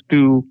element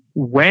to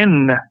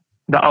when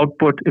the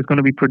output is going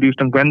to be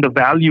produced and when the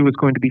value is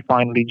going to be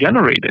finally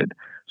generated.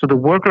 So the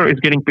worker is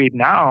getting paid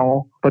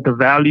now, but the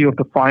value of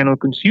the final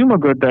consumer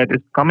good that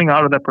is coming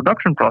out of that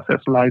production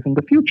process lies in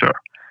the future.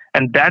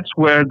 And that's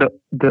where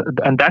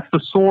and that's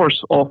the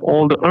source of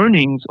all the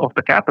earnings of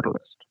the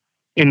capitalist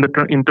in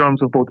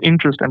terms of both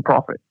interest and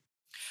profit.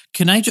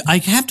 I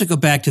have to go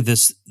back to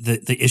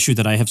the issue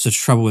that I have such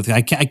trouble with.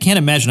 I can't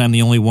imagine I'm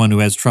the only one who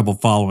has trouble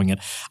following it.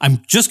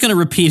 I'm just going to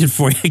repeat it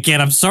for you again.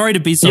 I'm sorry to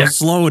be so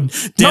slow and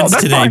dense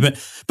today, fine.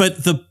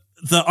 but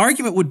the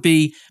argument would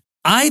be,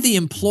 I, the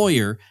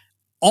employer,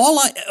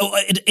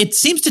 it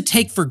seems to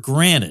take for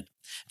granted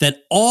that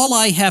all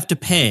I have to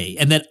pay,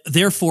 and that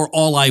therefore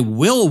all I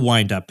will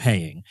wind up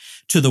paying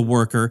to the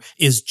worker,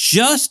 is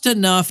just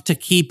enough to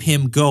keep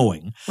him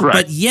going. Right.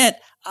 But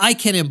yet I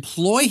can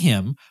employ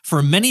him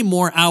for many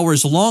more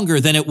hours longer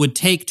than it would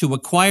take to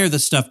acquire the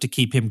stuff to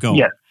keep him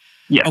going.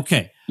 Yeah.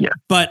 Okay. Yeah.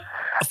 But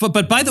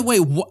by the way,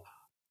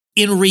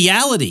 in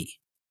reality,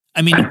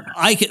 I mean,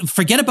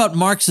 forget about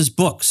Marx's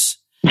books.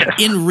 Yes.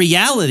 In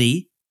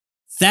reality,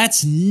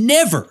 that's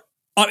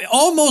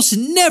almost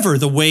never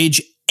the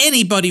wage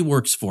anybody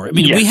works for. I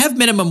mean, we have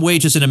minimum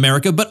wages in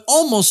America, but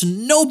almost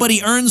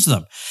nobody earns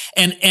them.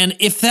 And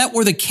if that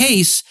were the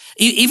case,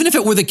 even if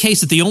it were the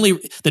case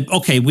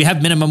that we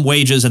have minimum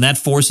wages and that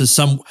forces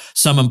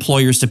some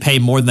employers to pay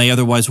more than they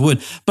otherwise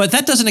would, but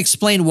that doesn't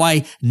explain why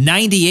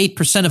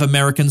 98% of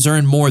Americans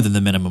earn more than the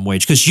minimum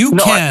wage, because you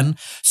can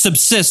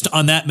subsist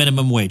on that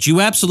minimum wage.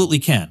 You absolutely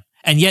can.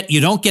 And yet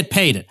you don't get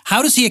paid it.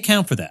 How does he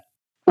account for that?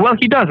 Well,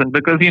 he doesn't,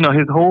 because,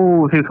 his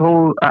whole,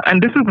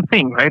 and this is the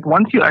thing, right?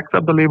 Once you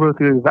accept the labor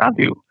theory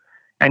value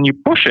and you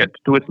push it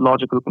to its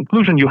logical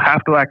conclusion, you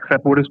have to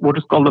accept what is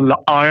called the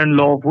iron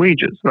law of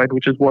wages, right?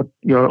 Which is what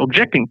you're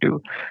objecting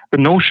to. The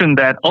notion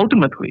that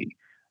ultimately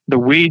the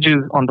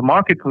wages on the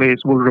marketplace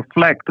will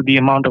reflect the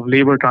amount of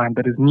labor time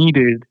that is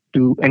needed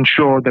to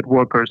ensure that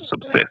workers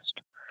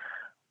subsist,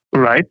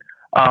 right?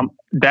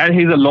 That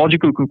is a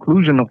logical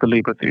conclusion of the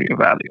labor theory of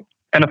value.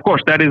 And of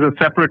course, that is a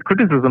separate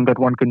criticism that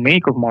one can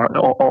make of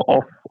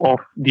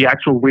the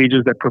actual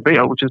wages that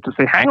prevail, which is to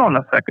say, hang on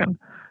a second,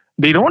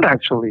 they don't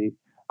actually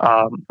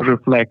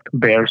reflect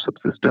bare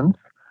subsistence.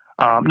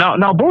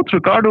 Now, both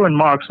Ricardo and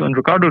Marx, and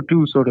Ricardo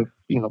too, sort of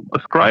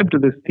ascribe to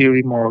this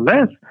theory more or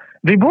less.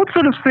 They both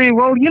sort of say,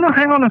 well,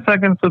 hang on a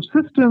second,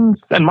 subsistence,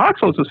 and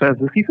Marx also says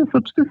this. He says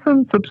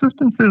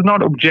subsistence is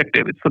not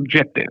objective; it's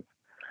subjective,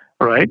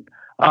 right?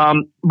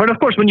 But of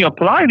course, when you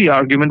apply the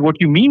argument, what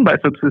you mean by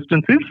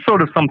subsistence is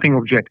sort of something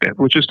objective,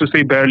 which is to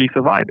say barely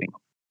surviving,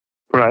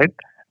 right?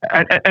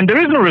 And there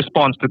is no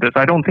response to this.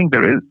 I don't think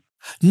there is.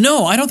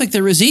 No, I don't think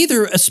there is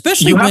either,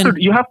 especially you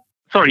have to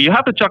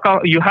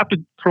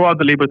throw out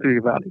the labor theory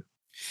value.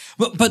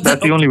 But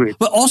that's the only way.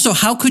 But also,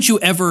 how could you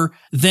ever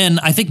then,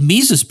 I think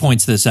Mises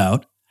points this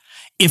out,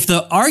 if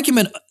the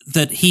argument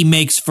that he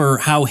makes for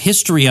how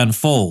history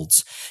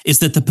unfolds is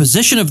that the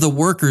position of the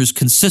workers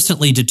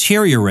consistently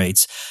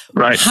deteriorates,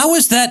 right? How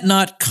is that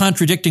not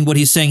contradicting what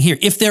he's saying here?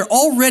 If they're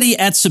already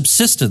at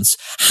subsistence,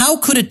 how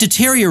could it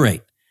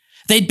deteriorate?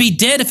 They'd be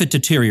dead if it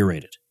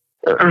deteriorated.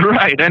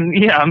 Right. And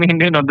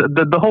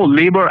the whole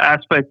labor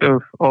aspect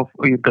of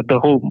the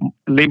whole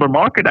labor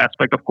market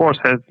aspect, of course,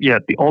 has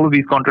all of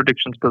these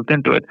contradictions built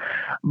into it.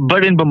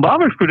 But in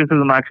Bohm-Bawerk's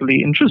criticism,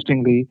 actually,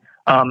 interestingly,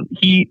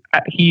 he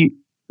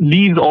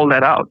leaves all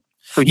that out.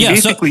 So he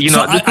basically,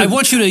 I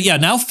want you to,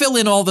 now fill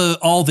in all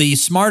the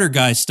smarter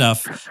guy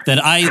stuff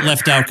that I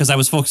left out because I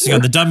was focusing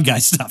on the dumb guy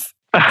stuff.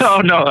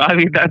 Oh no! I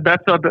mean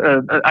that's not.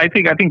 I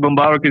think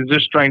Bohm-Bawerk is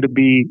just trying to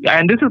be,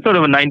 and this is sort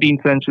of a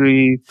 19th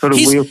century sort of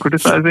way of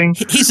criticizing.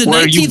 He's a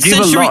 19th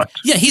century.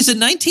 Yeah, he's a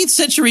 19th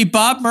century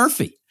Bob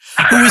Murphy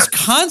who is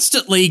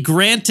constantly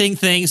granting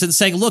things and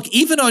saying, "Look,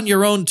 even on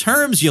your own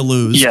terms, you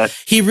lose."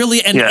 Yes, he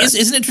really. And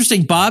isn't it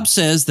interesting? Bob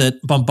says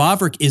that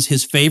Bohm-Bawerk is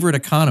his favorite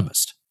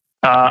economist.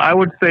 I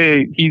would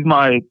say he's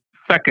my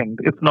second,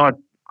 if not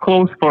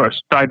close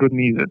first, tied with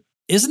Mises.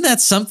 Isn't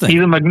that something?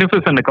 He's a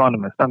magnificent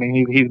economist. I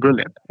mean, he's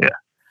brilliant. Yeah.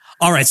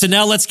 All right, so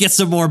now let's get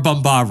some more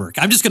Bohm-Bawerk.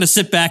 I'm just going to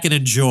sit back and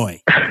enjoy.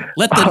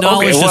 Let the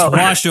knowledge just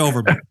wash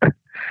over me.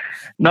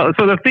 No,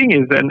 so the thing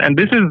is, and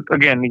this is,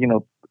 again, a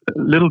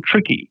little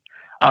tricky.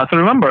 So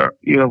remember,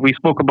 we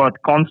spoke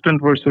about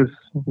constant versus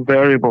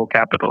variable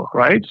capital,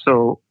 right?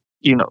 So,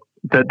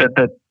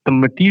 that the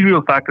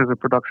material factors of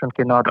production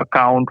cannot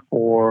account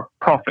for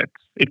profits.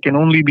 It can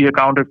only be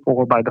accounted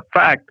for by the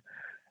fact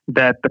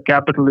that the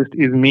capitalist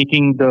is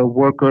making the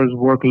workers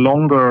work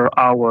longer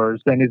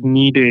hours than is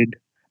needed,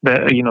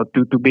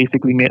 to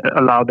basically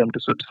allow them to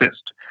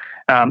subsist.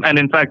 And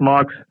in fact,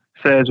 Marx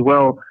says,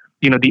 well,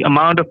 the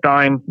amount of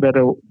time that,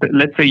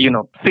 let's say,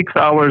 6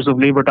 hours of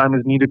labor time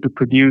is needed to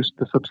produce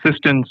the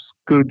subsistence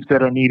goods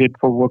that are needed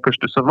for workers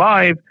to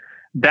survive.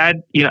 That,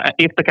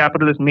 if the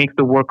capitalist makes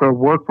the worker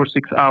work for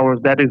 6 hours,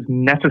 that is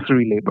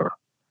necessary labor.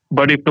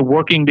 But if the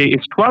working day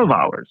is 12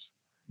 hours,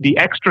 the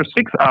extra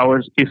 6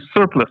 hours is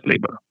surplus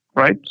labor,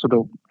 right?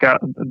 So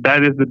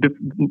that is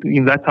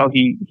that's how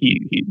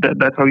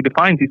that's how he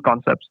defines these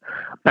concepts,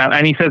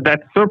 and he says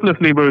that surplus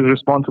labor is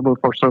responsible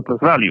for surplus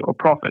value or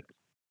profit.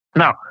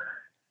 Now,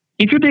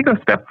 if you take a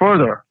step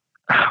further,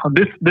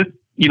 this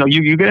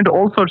you get into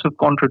all sorts of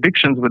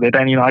contradictions with it,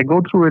 and I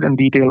go through it in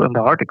detail in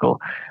the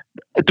article.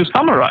 To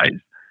summarize,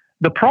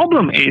 the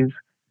problem is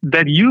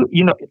that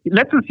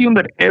let's assume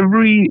that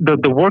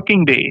the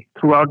working day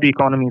throughout the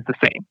economy is the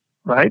same.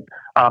 Right?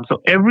 So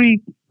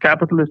every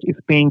capitalist is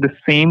paying the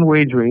same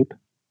wage rate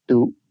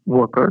to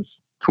workers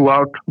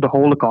throughout the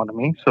whole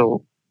economy.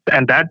 So,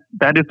 and that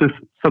is the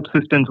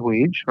subsistence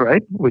wage,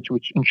 right? Which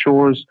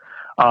ensures,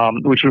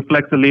 which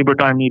reflects the labor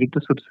time needed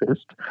to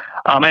subsist.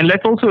 And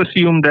let's also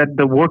assume that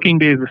the working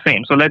day is the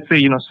same. So let's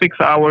say, 6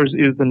 hours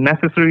is the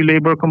necessary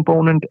labor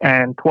component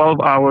and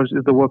 12 hours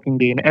is the working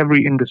day in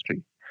every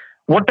industry.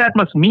 What that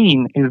must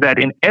mean is that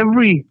in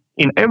every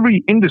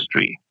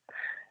industry,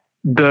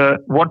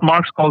 what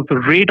Marx calls the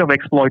rate of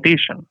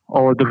exploitation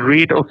or the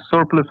rate of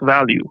surplus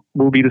value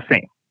will be the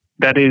same.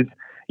 That is,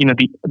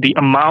 the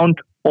amount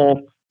of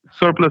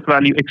surplus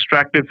value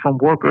extracted from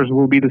workers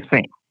will be the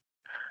same.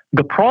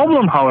 The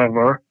problem,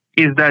 however,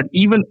 is that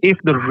even if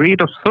the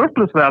rate of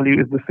surplus value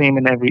is the same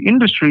in every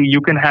industry,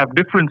 you can have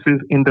differences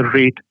in the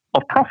rate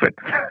of profit.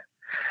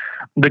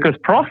 Because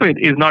profit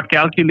is not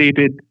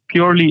calculated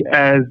purely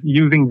as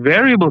using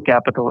variable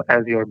capital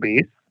as your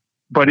base,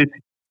 but it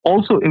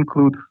also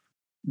includes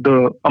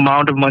the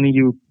amount of money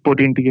you put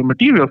into your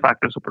material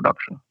factors of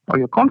production or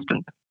your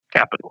constant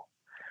capital.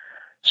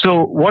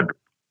 So what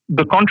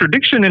the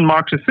contradiction in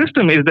Marx's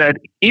system is that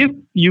if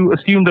you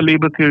assume the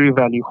labor theory of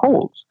value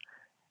holds,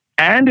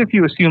 and if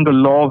you assume the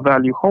law of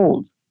value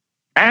holds,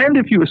 and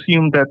if you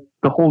assume that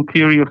the whole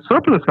theory of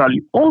surplus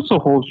value also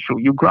holds true,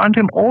 you grant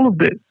him all of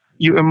this,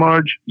 you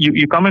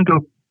come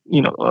into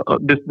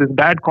this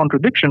bad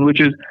contradiction,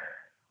 which is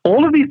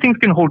all of these things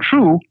can hold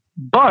true,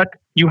 but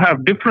you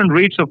have different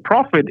rates of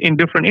profit in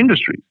different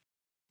industries.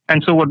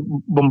 And so what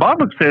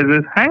Bohm-Bawerk says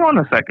is, hang on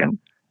a second,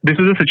 this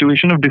is a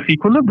situation of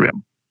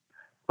disequilibrium,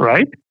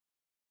 right?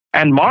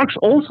 And Marx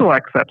also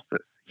accepts this.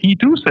 He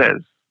too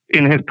says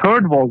in his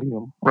third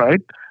volume,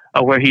 right,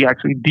 where he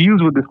actually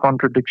deals with this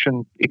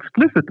contradiction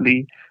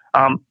explicitly,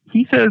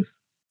 he says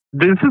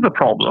this is a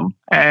problem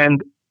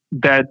and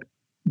that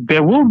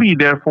there will be,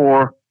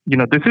 therefore,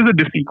 this is a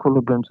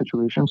disequilibrium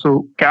situation.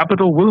 So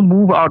capital will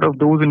move out of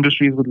those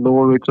industries with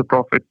lower rates of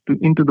profit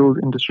into those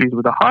industries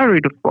with a higher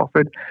rate of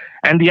profit.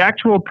 And the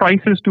actual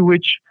prices to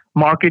which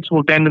markets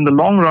will tend in the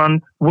long run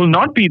will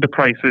not be the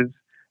prices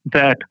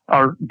that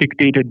are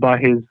dictated by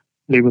his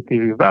labor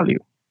theory of value.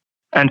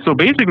 And so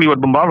basically what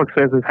Bohm-Bawerk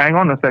says is, hang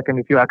on a second,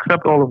 if you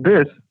accept all of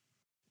this,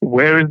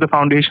 where is the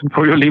foundation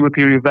for your labor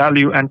theory of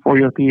value and for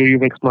your theory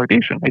of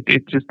exploitation?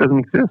 It just doesn't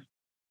exist.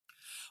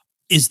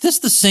 Is this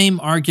the same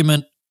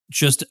argument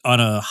just on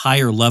a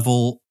higher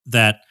level,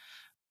 that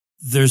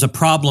there's a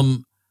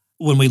problem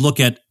when we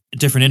look at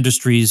different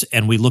industries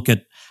and we look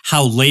at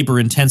how labor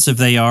intensive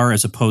they are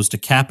as opposed to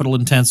capital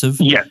intensive?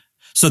 Yes.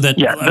 So that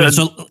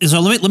so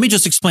let me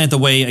just explain it the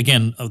way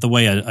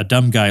a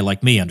dumb guy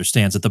like me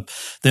understands it.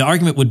 The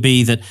argument would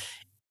be that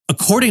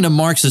according to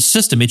Marx's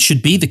system, it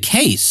should be the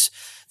case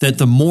that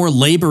the more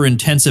labor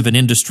intensive an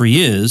industry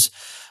is,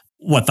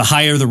 the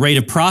higher the rate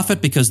of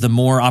profit, because the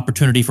more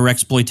opportunity for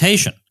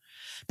exploitation.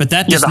 But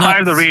that does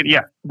higher the rate.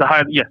 Yeah, the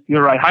higher. Yes,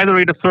 you're right. Higher the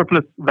rate of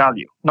surplus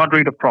value, not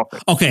rate of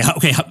profit. Okay.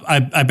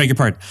 I beg your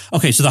pardon.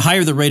 Okay, so the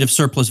higher the rate of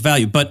surplus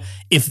value, but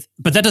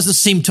that doesn't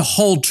seem to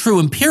hold true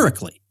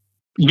empirically.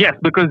 Yes,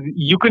 because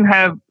you can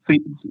have,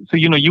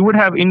 you would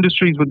have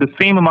industries with the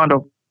same amount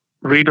of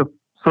rate of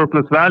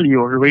surplus value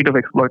or rate of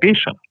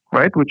exploitation,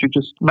 right, which you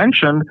just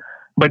mentioned,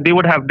 but they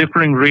would have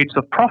differing rates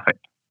of profit,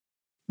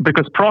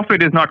 because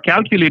profit is not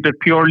calculated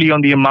purely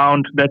on the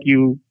amount that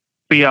you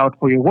pay out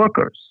for your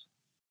workers,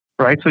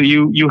 right? So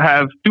you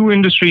have two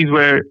industries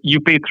where you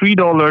pay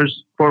 $3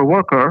 for a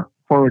worker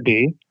for a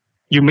day,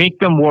 you make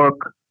them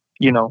work,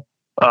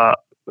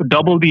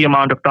 double the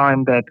amount of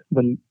time that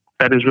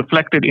is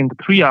reflected in the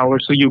 3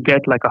 hours, so you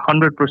get like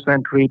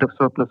 100% rate of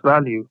surplus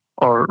value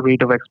or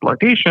rate of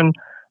exploitation,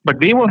 but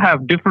they will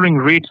have differing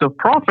rates of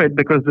profit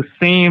because the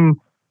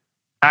same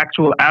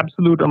actual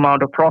absolute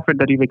amount of profit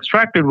that you've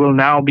extracted will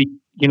now be,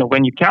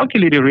 when you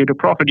calculate your rate of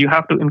profit, you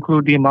have to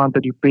include the amount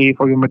that you pay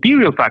for your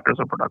material factors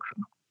of production.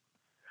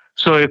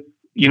 So if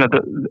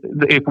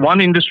if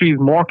one industry is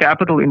more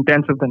capital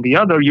intensive than the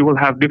other, you will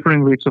have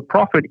differing rates of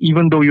profit,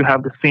 even though you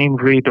have the same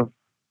rate of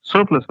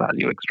surplus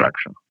value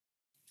extraction.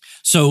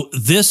 So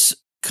this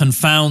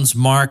confounds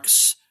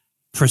Marx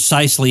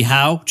precisely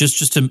how?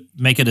 Just to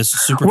make it as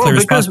super clear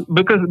as possible?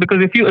 Because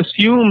if you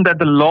assume that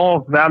the law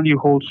of value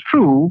holds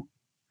true,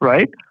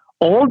 right,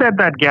 all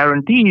that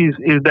guarantees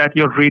is that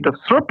your rate of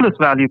surplus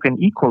value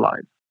can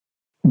equalize.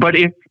 But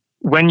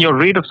when your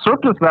rate of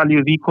surplus value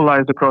is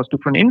equalized across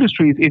different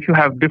industries, if you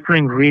have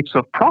differing rates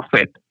of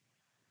profit,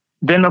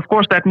 then of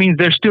course that means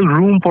there's still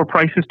room for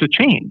prices to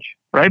change,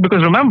 right?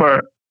 Because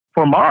remember,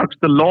 for Marx,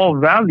 the law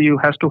of value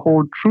has to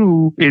hold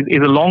true, is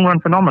a long-run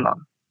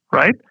phenomenon,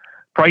 right?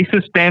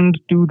 Prices tend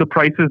to the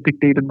prices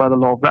dictated by the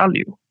law of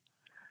value.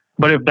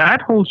 But if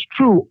that holds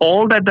true,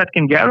 all that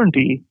can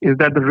guarantee is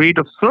that the rate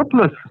of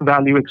surplus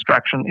value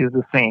extraction is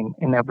the same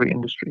in every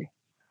industry.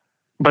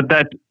 But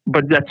that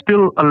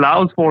still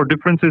allows for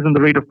differences in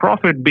the rate of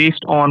profit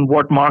based on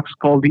what Marx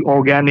called the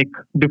organic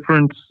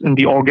difference in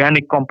the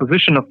organic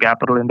composition of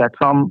capital, in that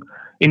some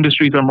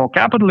industries are more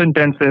capital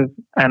intensive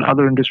and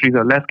other industries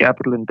are less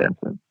capital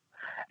intensive.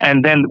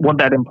 And then what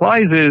that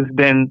implies is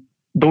then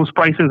those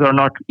prices are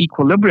not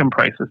equilibrium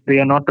prices. They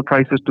are not the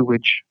prices to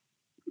which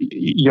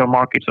your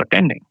markets are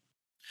tending.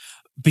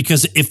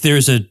 Because if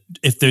there's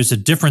a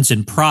difference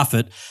in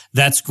profit,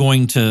 that's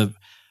going to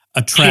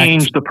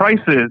change the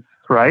prices,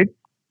 right,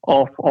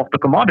 of the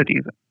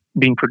commodities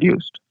being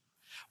produced.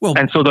 Well,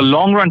 and so the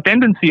long run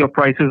tendency of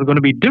prices is going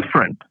to be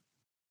different.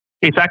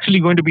 It's actually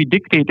going to be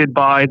dictated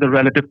by the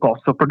relative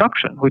costs of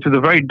production, which is a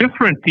very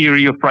different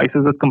theory of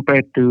prices as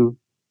compared to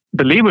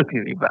the labor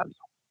theory of value.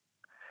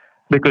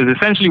 Because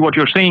essentially what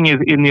you're saying is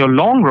in your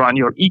long run,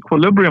 your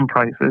equilibrium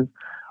prices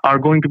are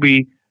going to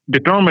be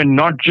determined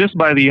not just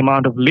by the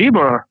amount of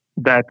labor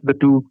that the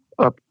two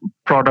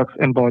products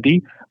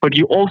embody, but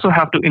you also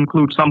have to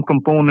include some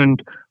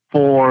component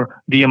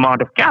for the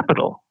amount of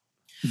capital.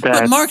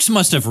 But Marx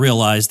must have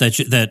realized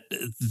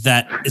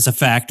that is a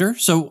factor.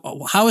 So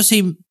how is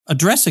he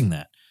addressing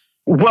that?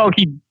 Well,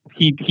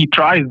 he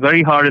tries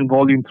very hard in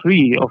Volume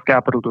 3 of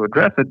Capital to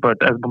address it,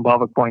 but as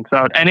Bohm-Bawerk points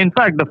out, and in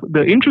fact,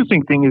 the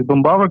interesting thing is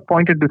Bohm-Bawerk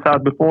pointed this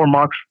out before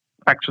Marx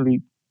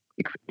actually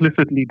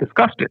explicitly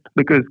discussed it,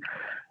 because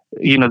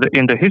in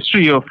the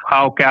history of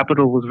how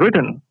Capital was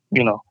written,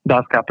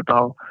 Das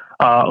Kapital,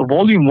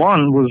 Volume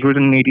 1 was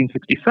written in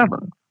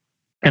 1867,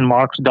 and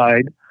Marx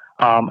died,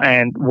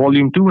 and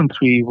Volume 2 and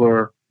 3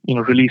 were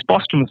released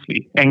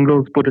posthumously.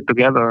 Engels put it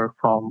together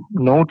from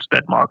notes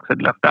that Marx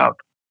had left out.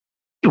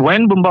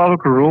 When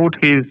Bohm-Bawerk wrote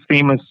his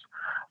famous,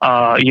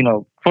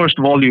 first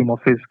volume of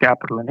his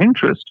Capital and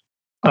Interest,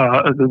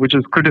 which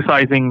is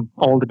criticizing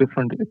all the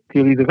different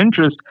theories of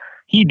interest,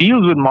 he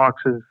deals with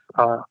Marx's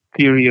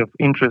theory of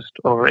interest,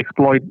 or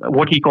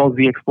what he calls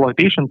the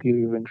exploitation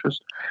theory of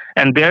interest.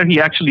 And there he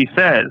actually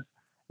says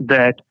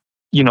that,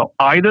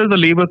 either the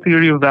labor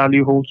theory of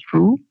value holds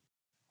true,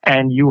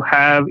 and you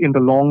have in the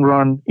long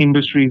run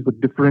industries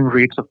with differing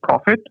rates of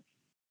profit,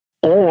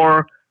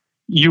 or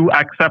you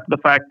accept the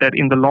fact that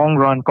in the long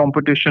run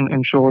competition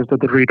ensures that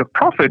the rate of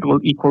profit will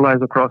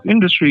equalize across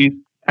industries,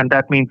 and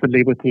that means the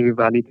labor theory of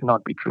value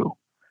cannot be true.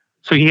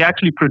 So he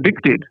actually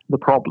predicted the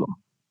problem.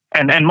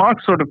 And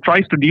Marx sort of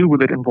tries to deal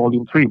with it in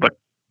Volume 3, but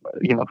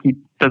he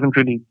doesn't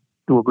really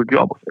do a good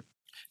job of it.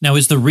 Now,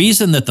 is the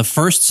reason that the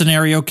first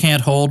scenario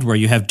can't hold, where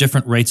you have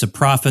different rates of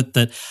profit,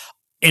 that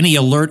any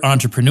alert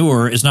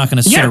entrepreneur is not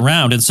going to sit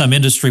around in some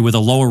industry with a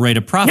lower rate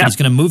of profit? He's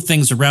going to move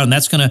things around.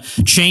 That's going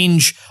to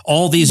change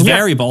all these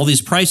variables, all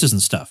these prices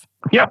and stuff.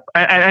 Yeah,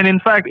 and in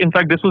fact,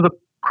 this was a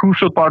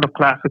crucial part of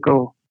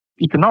classical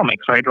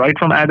economics, right? Right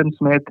from Adam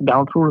Smith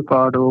down through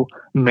Ricardo,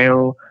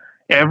 Mill,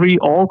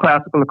 all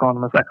classical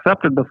economists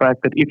accepted the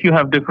fact that if you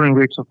have differing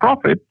rates of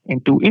profit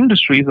in two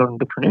industries or in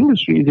different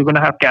industries, you're going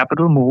to have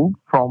capital move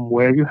from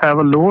where you have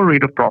a lower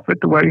rate of profit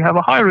to where you have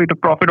a higher rate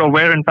of profit, or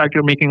where in fact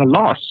you're making a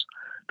loss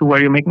to where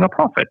you're making a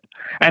profit.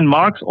 And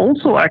Marx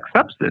also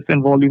accepts this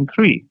in Volume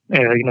 3.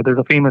 There's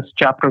a famous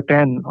chapter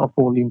 10 of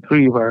Volume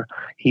 3 where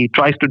he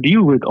tries to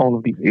deal with all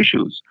of these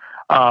issues.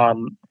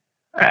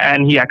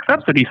 And he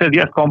accepts it. He says,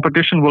 yes,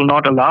 competition will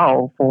not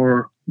allow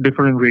for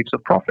differing rates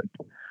of profit.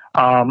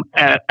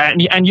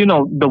 And you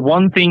know, the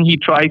one thing he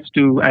tries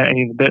to,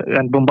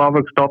 and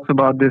Bohm-Bawerk talks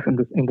about this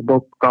in the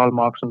book Karl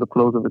Marx and the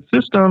Close of His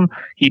System.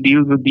 He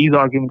deals with these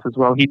arguments as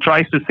well. He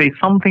tries to say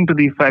something to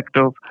the effect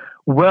of,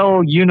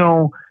 well, you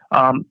know,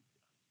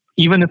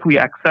 even if we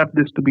accept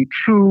this to be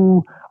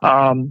true,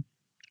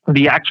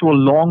 the actual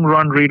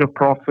long-run rate of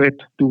profit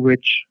to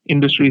which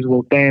industries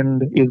will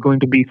tend is going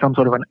to be some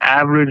sort of an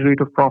average rate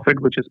of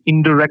profit, which is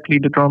indirectly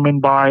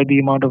determined by the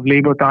amount of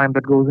labor time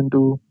that goes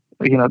into,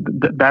 you know,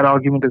 that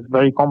argument is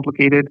very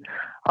complicated.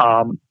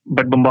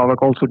 But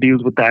Bohm-Bawerk also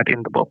deals with that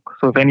in the book.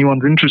 So if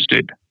anyone's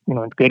interested, you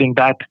know, in getting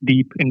that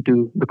deep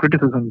into the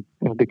criticism,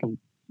 you know, they can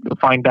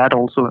find that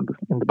also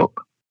in the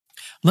book.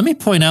 Let me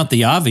point out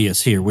the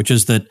obvious here, which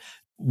is that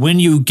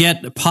when you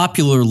get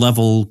popular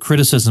level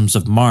criticisms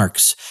of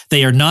Marx,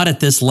 they are not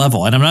at this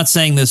level. And I'm not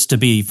saying this to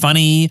be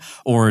funny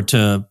or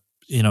to,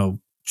 you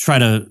know, try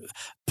to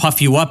puff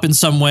you up in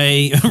some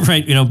way,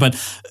 right? You know, but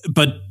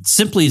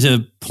simply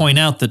to point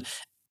out that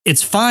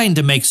it's fine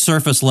to make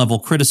surface level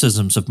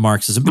criticisms of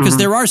Marxism, because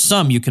there are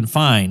some you can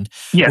find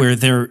where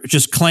they're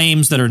just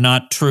claims that are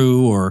not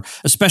true, or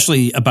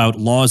especially about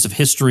laws of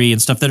history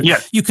and stuff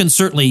that you can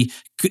certainly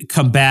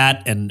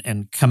combat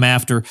and come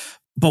after.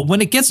 But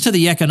when it gets to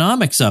the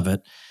economics of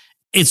it,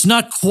 it's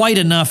not quite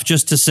enough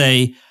just to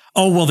say,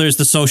 oh, well, there's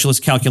the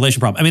socialist calculation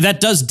problem. I mean, that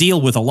does deal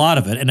with a lot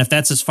of it. And if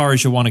that's as far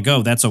as you want to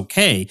go, that's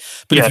okay.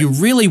 But if you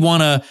really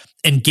want to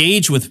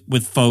engage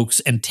with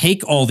folks and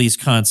take all these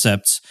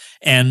concepts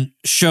and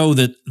show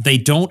that they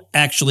don't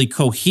actually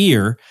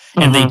cohere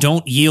and they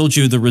don't yield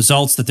you the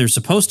results that they're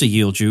supposed to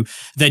yield you,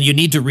 then you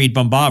need to read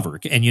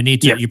Bohm-Bawerk, and you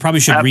need to, you probably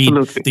should read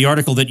the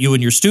article that you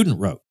and your student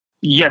wrote.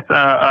 Yes,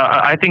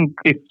 I think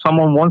if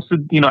someone wants to,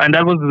 you know, and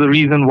that was the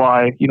reason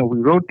why, you know, we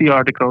wrote the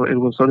article. It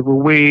was sort of a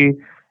way,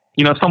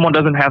 you know, if someone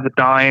doesn't have the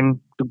time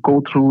to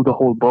go through the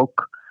whole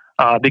book,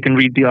 they can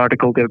read the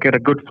article. They'll get a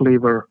good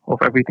flavor of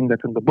everything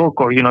that's in the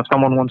book. Or, you know, if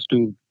someone wants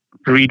to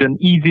read an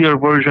easier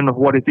version of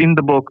what is in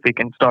the book, they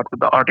can start with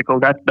the article.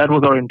 That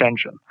was our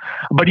intention.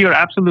 But you're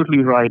absolutely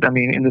right. I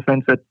mean, in the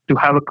sense that to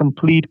have a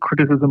complete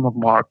criticism of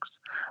Marx,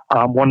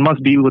 one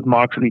must deal with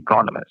Marx the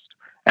economist.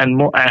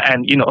 And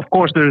you know, of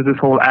course, there is this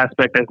whole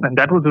aspect, and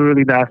that was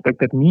really the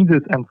aspect that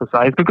Mises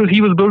emphasized, because he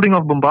was building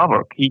off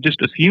Bohm-Bawerk. He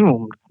just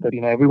assumed that,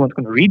 you know, everyone's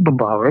going to read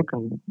Bohm-Bawerk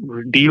and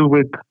deal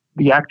with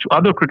the actual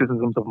other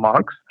criticisms of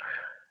Marx.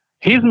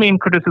 His main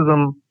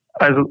criticism,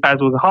 as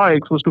was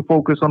Hayek's, was to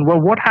focus on,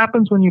 well, what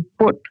happens when you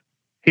put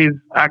his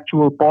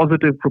actual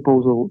positive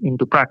proposal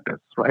into practice,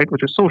 right?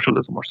 Which is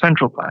socialism or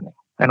central planning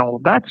and all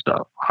of that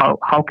stuff.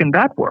 How can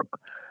that work?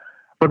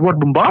 But what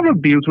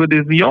Bohm-Bawerk deals with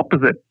is the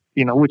opposite.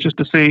 You know, which is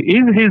to say,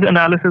 is his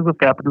analysis of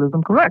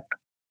capitalism correct,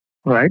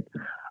 right?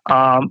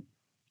 And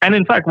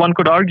in fact, one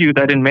could argue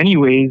that in many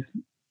ways,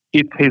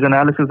 if his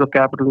analysis of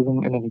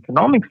capitalism in an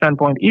economic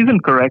standpoint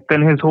isn't correct,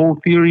 then his whole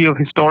theory of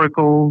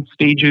historical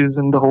stages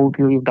and the whole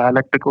theory of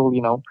dialectical,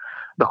 you know,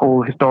 the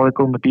whole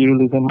historical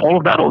materialism, all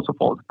of that also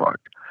falls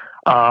apart.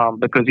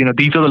 Because, you know,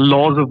 these are the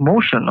laws of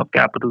motion of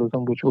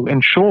capitalism, which will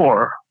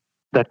ensure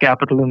that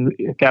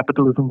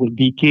capitalism will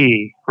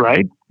decay,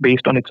 right,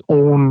 based on its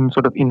own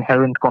sort of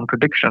inherent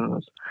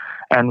contradictions,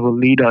 and will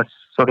lead us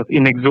sort of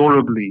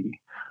inexorably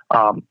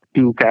to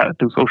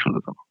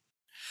socialism.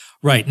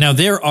 Right. Now,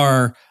 there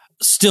are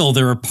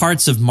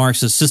parts of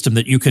Marx's system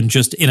that you can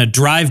just, in a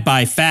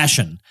drive-by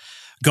fashion,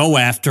 go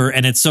after,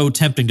 and it's so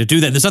tempting to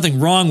do that. There's nothing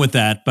wrong with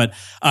that, but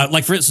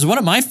like, for instance, one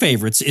of my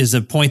favorites is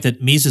a point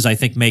that Mises, I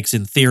think, makes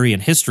in Theory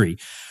and History,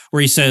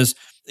 where he says,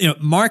 you know,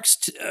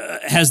 Marx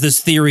has this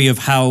theory of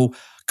how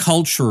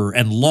culture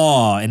and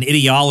law and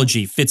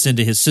ideology fits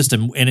into his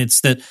system, and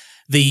it's that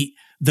the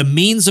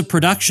means of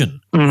production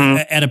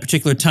at a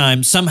particular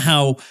time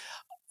somehow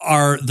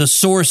are the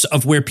source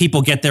of where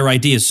people get their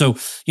ideas. So,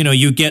 you know,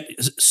 you get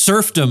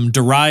serfdom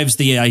derives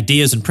the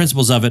ideas and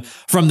principles of it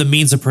from the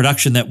means of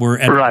production that were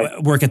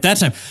at work at that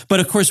time. But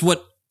of course,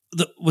 what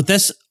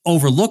this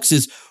overlooks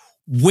is,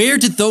 where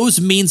did those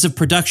means of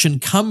production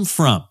come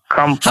from?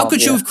 How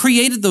could you have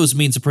created those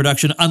means of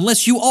production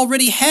unless you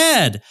already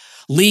had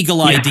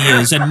legal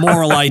ideas and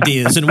moral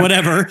ideas and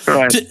whatever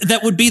that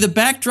would be the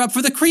backdrop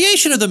for the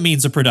creation of the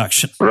means of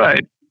production?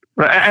 Right.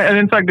 And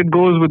in fact, it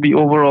goes with the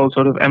overall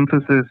sort of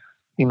emphasis,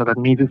 you know, that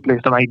Mises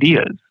placed on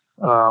ideas,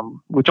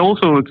 which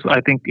also is,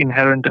 I think,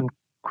 inherent and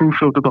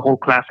crucial to the whole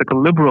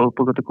classical liberal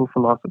political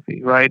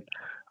philosophy, right?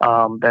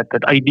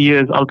 That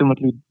ideas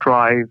ultimately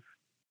drive,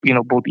 you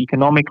know, both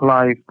economic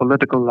life,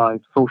 political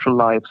life, social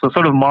life. So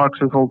sort of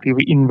Marx's whole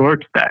theory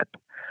inverts that.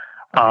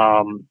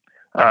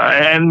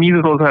 And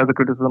Mises also has a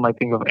criticism, I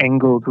think, of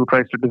Engels, who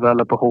tries to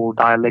develop a whole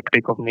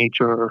dialectic of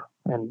nature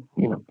and,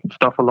 you know,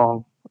 stuff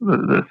along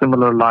the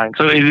similar line.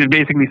 So it is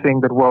basically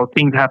saying that, well,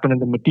 things happen in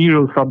the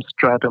material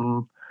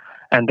substratum,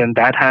 and then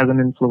that has an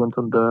influence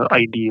on the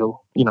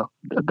ideal, you know,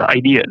 the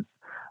ideas,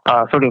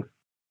 sort of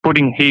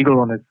putting Hegel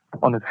on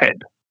his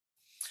head.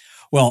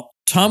 Well,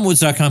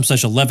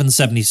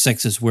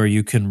 TomWoods.com/1176 is where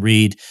you can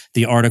read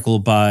the article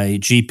by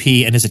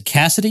GP, and is it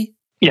Cassidy?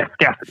 Yes,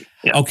 Cassidy.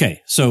 Yeah.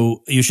 Okay,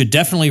 so you should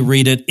definitely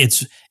read it.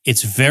 It's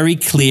very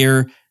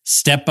clear.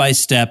 step by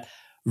step.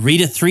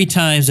 Read it 3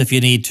 times if you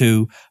need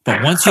to.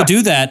 But once you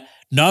do that,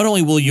 not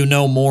only will you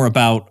know more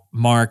about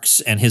Marx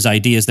and his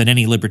ideas than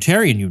any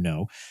libertarian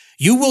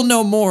you will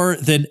know more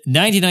than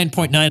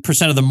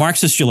 99.9% of the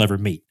Marxists you'll ever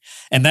meet.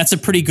 And that's a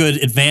pretty good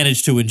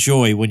advantage to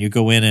enjoy when you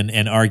go in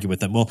and argue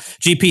with them. Well,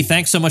 GP,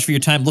 thanks so much for your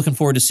time. Looking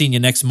forward to seeing you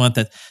next month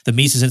at the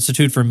Mises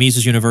Institute for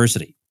Mises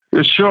University.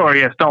 Sure.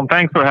 Yes, Tom,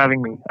 thanks for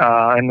having me.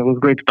 And it was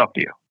great to talk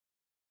to you.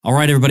 All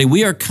right, everybody.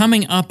 We are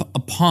coming up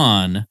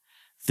upon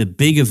the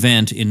big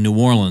event in New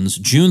Orleans,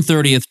 June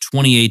 30th,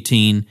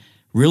 2018.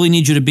 Really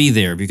need you to be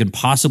there. If you can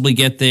possibly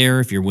get there,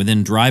 if you're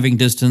within driving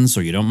distance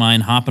or you don't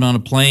mind hopping on a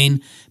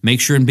plane,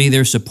 make sure and be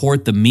there.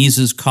 Support the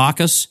Mises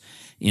Caucus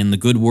in the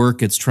good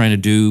work it's trying to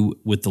do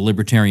with the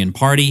Libertarian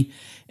Party.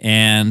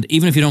 And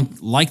even if you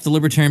don't like the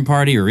Libertarian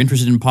Party or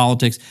interested in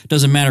politics, it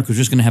doesn't matter because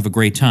we're just going to have a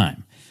great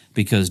time.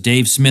 Because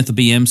Dave Smith will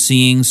be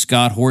emceeing,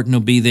 Scott Horton will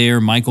be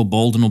there, Michael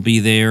Bolden will be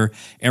there,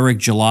 Eric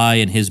July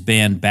and his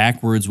band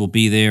Backwards will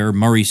be there,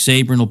 Murray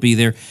Sabrin will be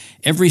there.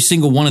 Every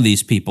single one of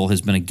these people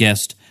has been a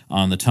guest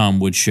on the Tom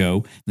Woods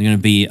Show. There are going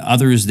to be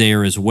others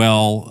there as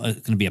well.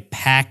 It's going to be a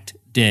packed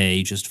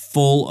day, just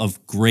full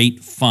of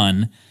great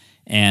fun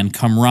and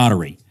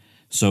camaraderie.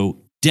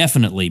 So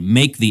definitely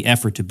make the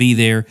effort to be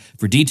there.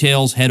 For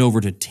details, head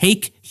over to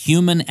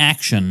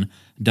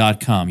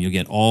takehumanaction.com. You'll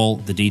get all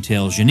the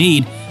details you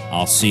need.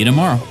 I'll see you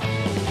tomorrow.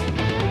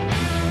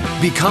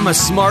 Become a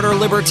smarter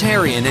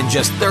libertarian in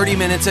just 30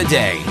 minutes a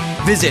day.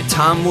 Visit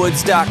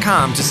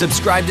TomWoods.com to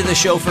subscribe to the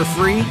show for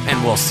free,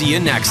 and we'll see you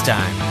next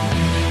time.